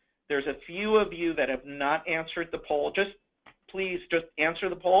there's a few of you that have not answered the poll. Please answer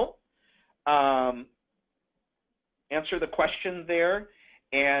the poll. Answer the question there,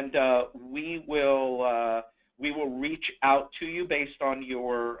 and we will reach out to you based on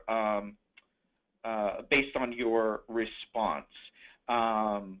your response.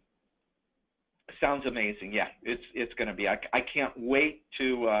 Sounds amazing. Yeah, it's going to be. I can't wait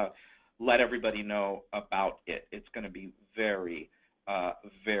to let everybody know about it. It's going to be very,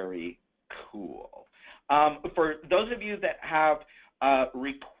 very cool. For those of you that have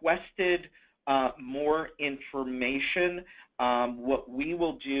requested more information, what we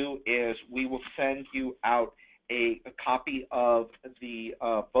will do is we will send you out a copy of the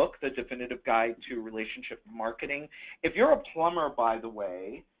book, The Definitive Guide to Relationship Marketing. If you're a plumber, by the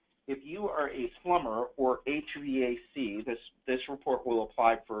way, if you are a plumber or HVAC, this report will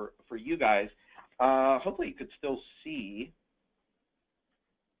apply for you guys. Hopefully you could still see.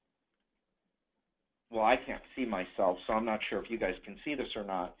 Well, I can't see myself, so I'm not sure if you guys can see this or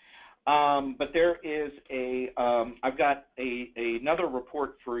not. But there is I've got another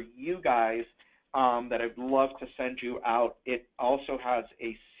report for you guys that I'd love to send you out. It also has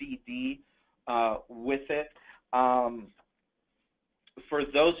a CD with it. For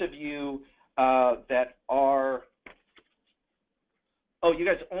those of you that are, oh, you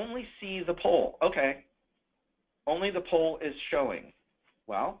guys only see the poll. Okay. Only the poll is showing.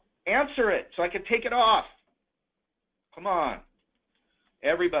 Well, answer it so I can take it off. Come on.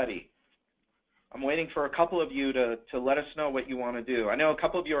 Everybody. I'm waiting for a couple of you to let us know what you want to do. I know a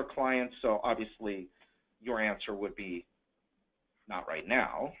couple of you are clients, so obviously your answer would be not right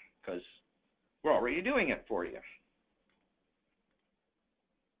now because we're already doing it for you.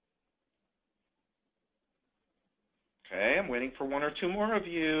 Okay, I'm waiting for one or two more of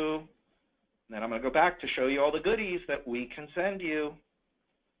you. And then I'm going to go back to show you all the goodies that we can send you.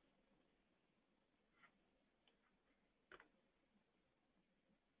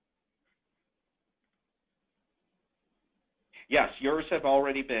 Yes, yours have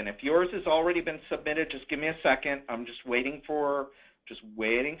already been. If yours has already been submitted, just give me a second. I'm just waiting for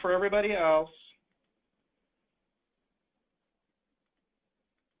everybody else.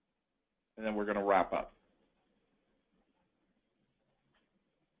 And then we're going to wrap up.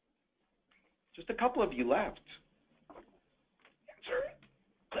 Just a couple of you left. Answer.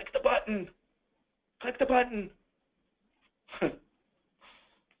 Click the button. Click the button.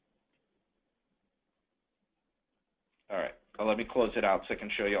 All right. Well, let me close it out so I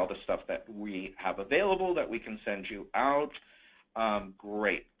can show you all the stuff that we have available that we can send you out.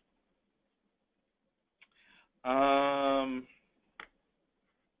 Great. All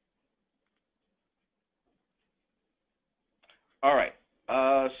right.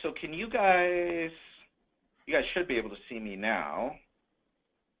 So can you guys should be able to see me now.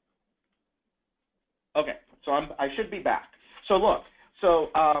 Okay, so I should be back. So look,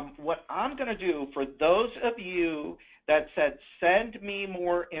 what I'm going to do for those of you that said, send me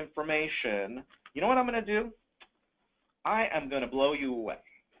more information, you know what I'm going to do? I am going to blow you away.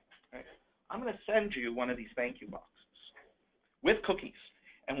 Okay? I'm going to send you one of these thank you boxes with cookies.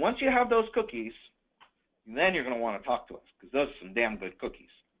 And once you have those cookies, then you're going to want to talk to us because those are some damn good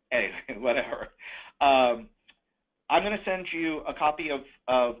cookies. Anyway, whatever. I'm going to send you a copy of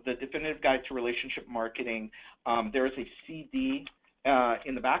the Definitive Guide to Relationship Marketing. There is a CD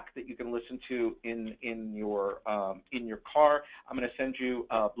in the back that you can listen to in your car. I'm going to send you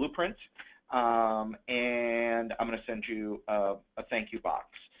a blueprint, and I'm going to send you a thank you box.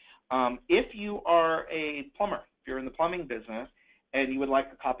 If you are a plumber, if you're in the plumbing business, and you would like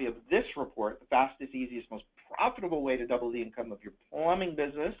a copy of this report, the fastest, easiest, most profitable way to double the income of your plumbing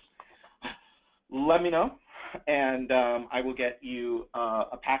business, let me know, and I will get you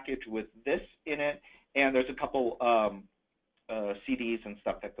a package with this in it, and there's a couple CDs and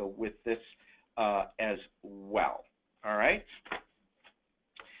stuff that go with this as well. All right?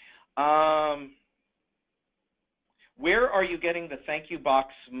 Where are you getting the thank you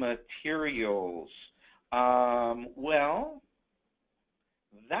box materials? Well,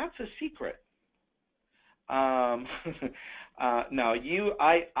 that's a secret. No,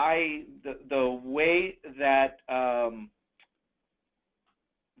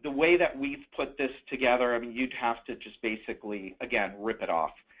 the way that we've put this together, I mean, you'd have to just basically, again, rip it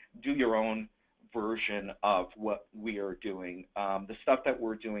off. Do your own version of what we are doing. The stuff that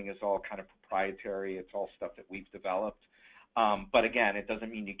we're doing is all kind of proprietary. It's all stuff that we've developed. But again, it doesn't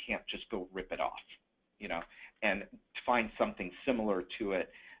mean you can't just go rip it off, you know, and find something similar to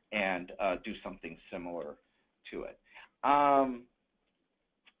it and do something similar to it. All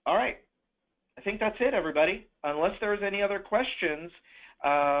right. I think that's it, everybody. Unless there's any other questions,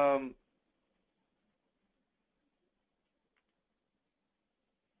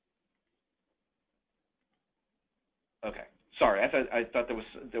 okay. Sorry, I thought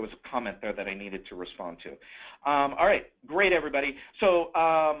there was a comment there that I needed to respond to. All right, great, everybody. So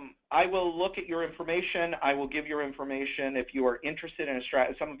I will look at your information. I will give your information. If you are interested in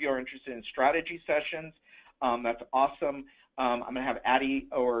some of you are interested in strategy sessions, that's awesome. I'm going to have Addie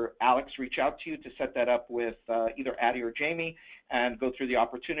or Alex reach out to you to set that up with either Addie or Jamie and go through the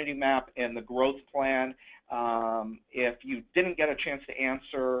opportunity map and the growth plan. If you didn't get a chance to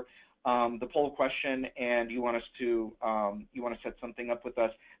answer the poll question and you want us to set something up with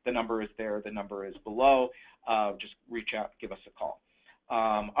us, the number is there, the number is below. Just reach out, give us a call.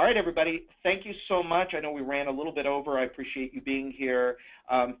 All right, everybody, thank you so much. I know we ran a little bit over. I appreciate you being here.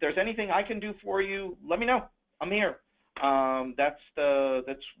 If there's anything I can do for you, let me know. I'm here. That's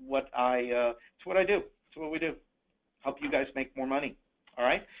what I do. That's what we do. Help you guys make more money. All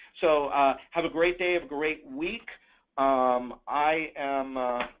right. So have a great day. Have a great week. I am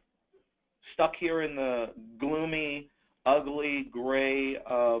stuck here in the gloomy, ugly gray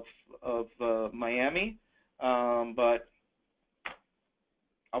of Miami, but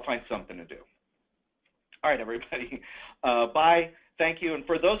I'll find something to do. All right, everybody. Bye. Thank you. And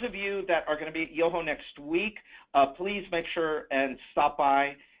for those of you that are going to be at Yoho next week, please make sure and stop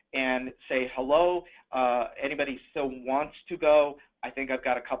by and say hello. Anybody still wants to go, I think I've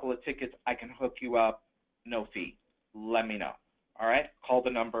got a couple of tickets. I can hook you up, no fee. Let me know. All right? Call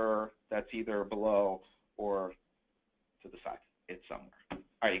the number that's either below or to the side. It's somewhere. All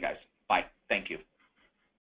right, you guys. Bye. Thank you.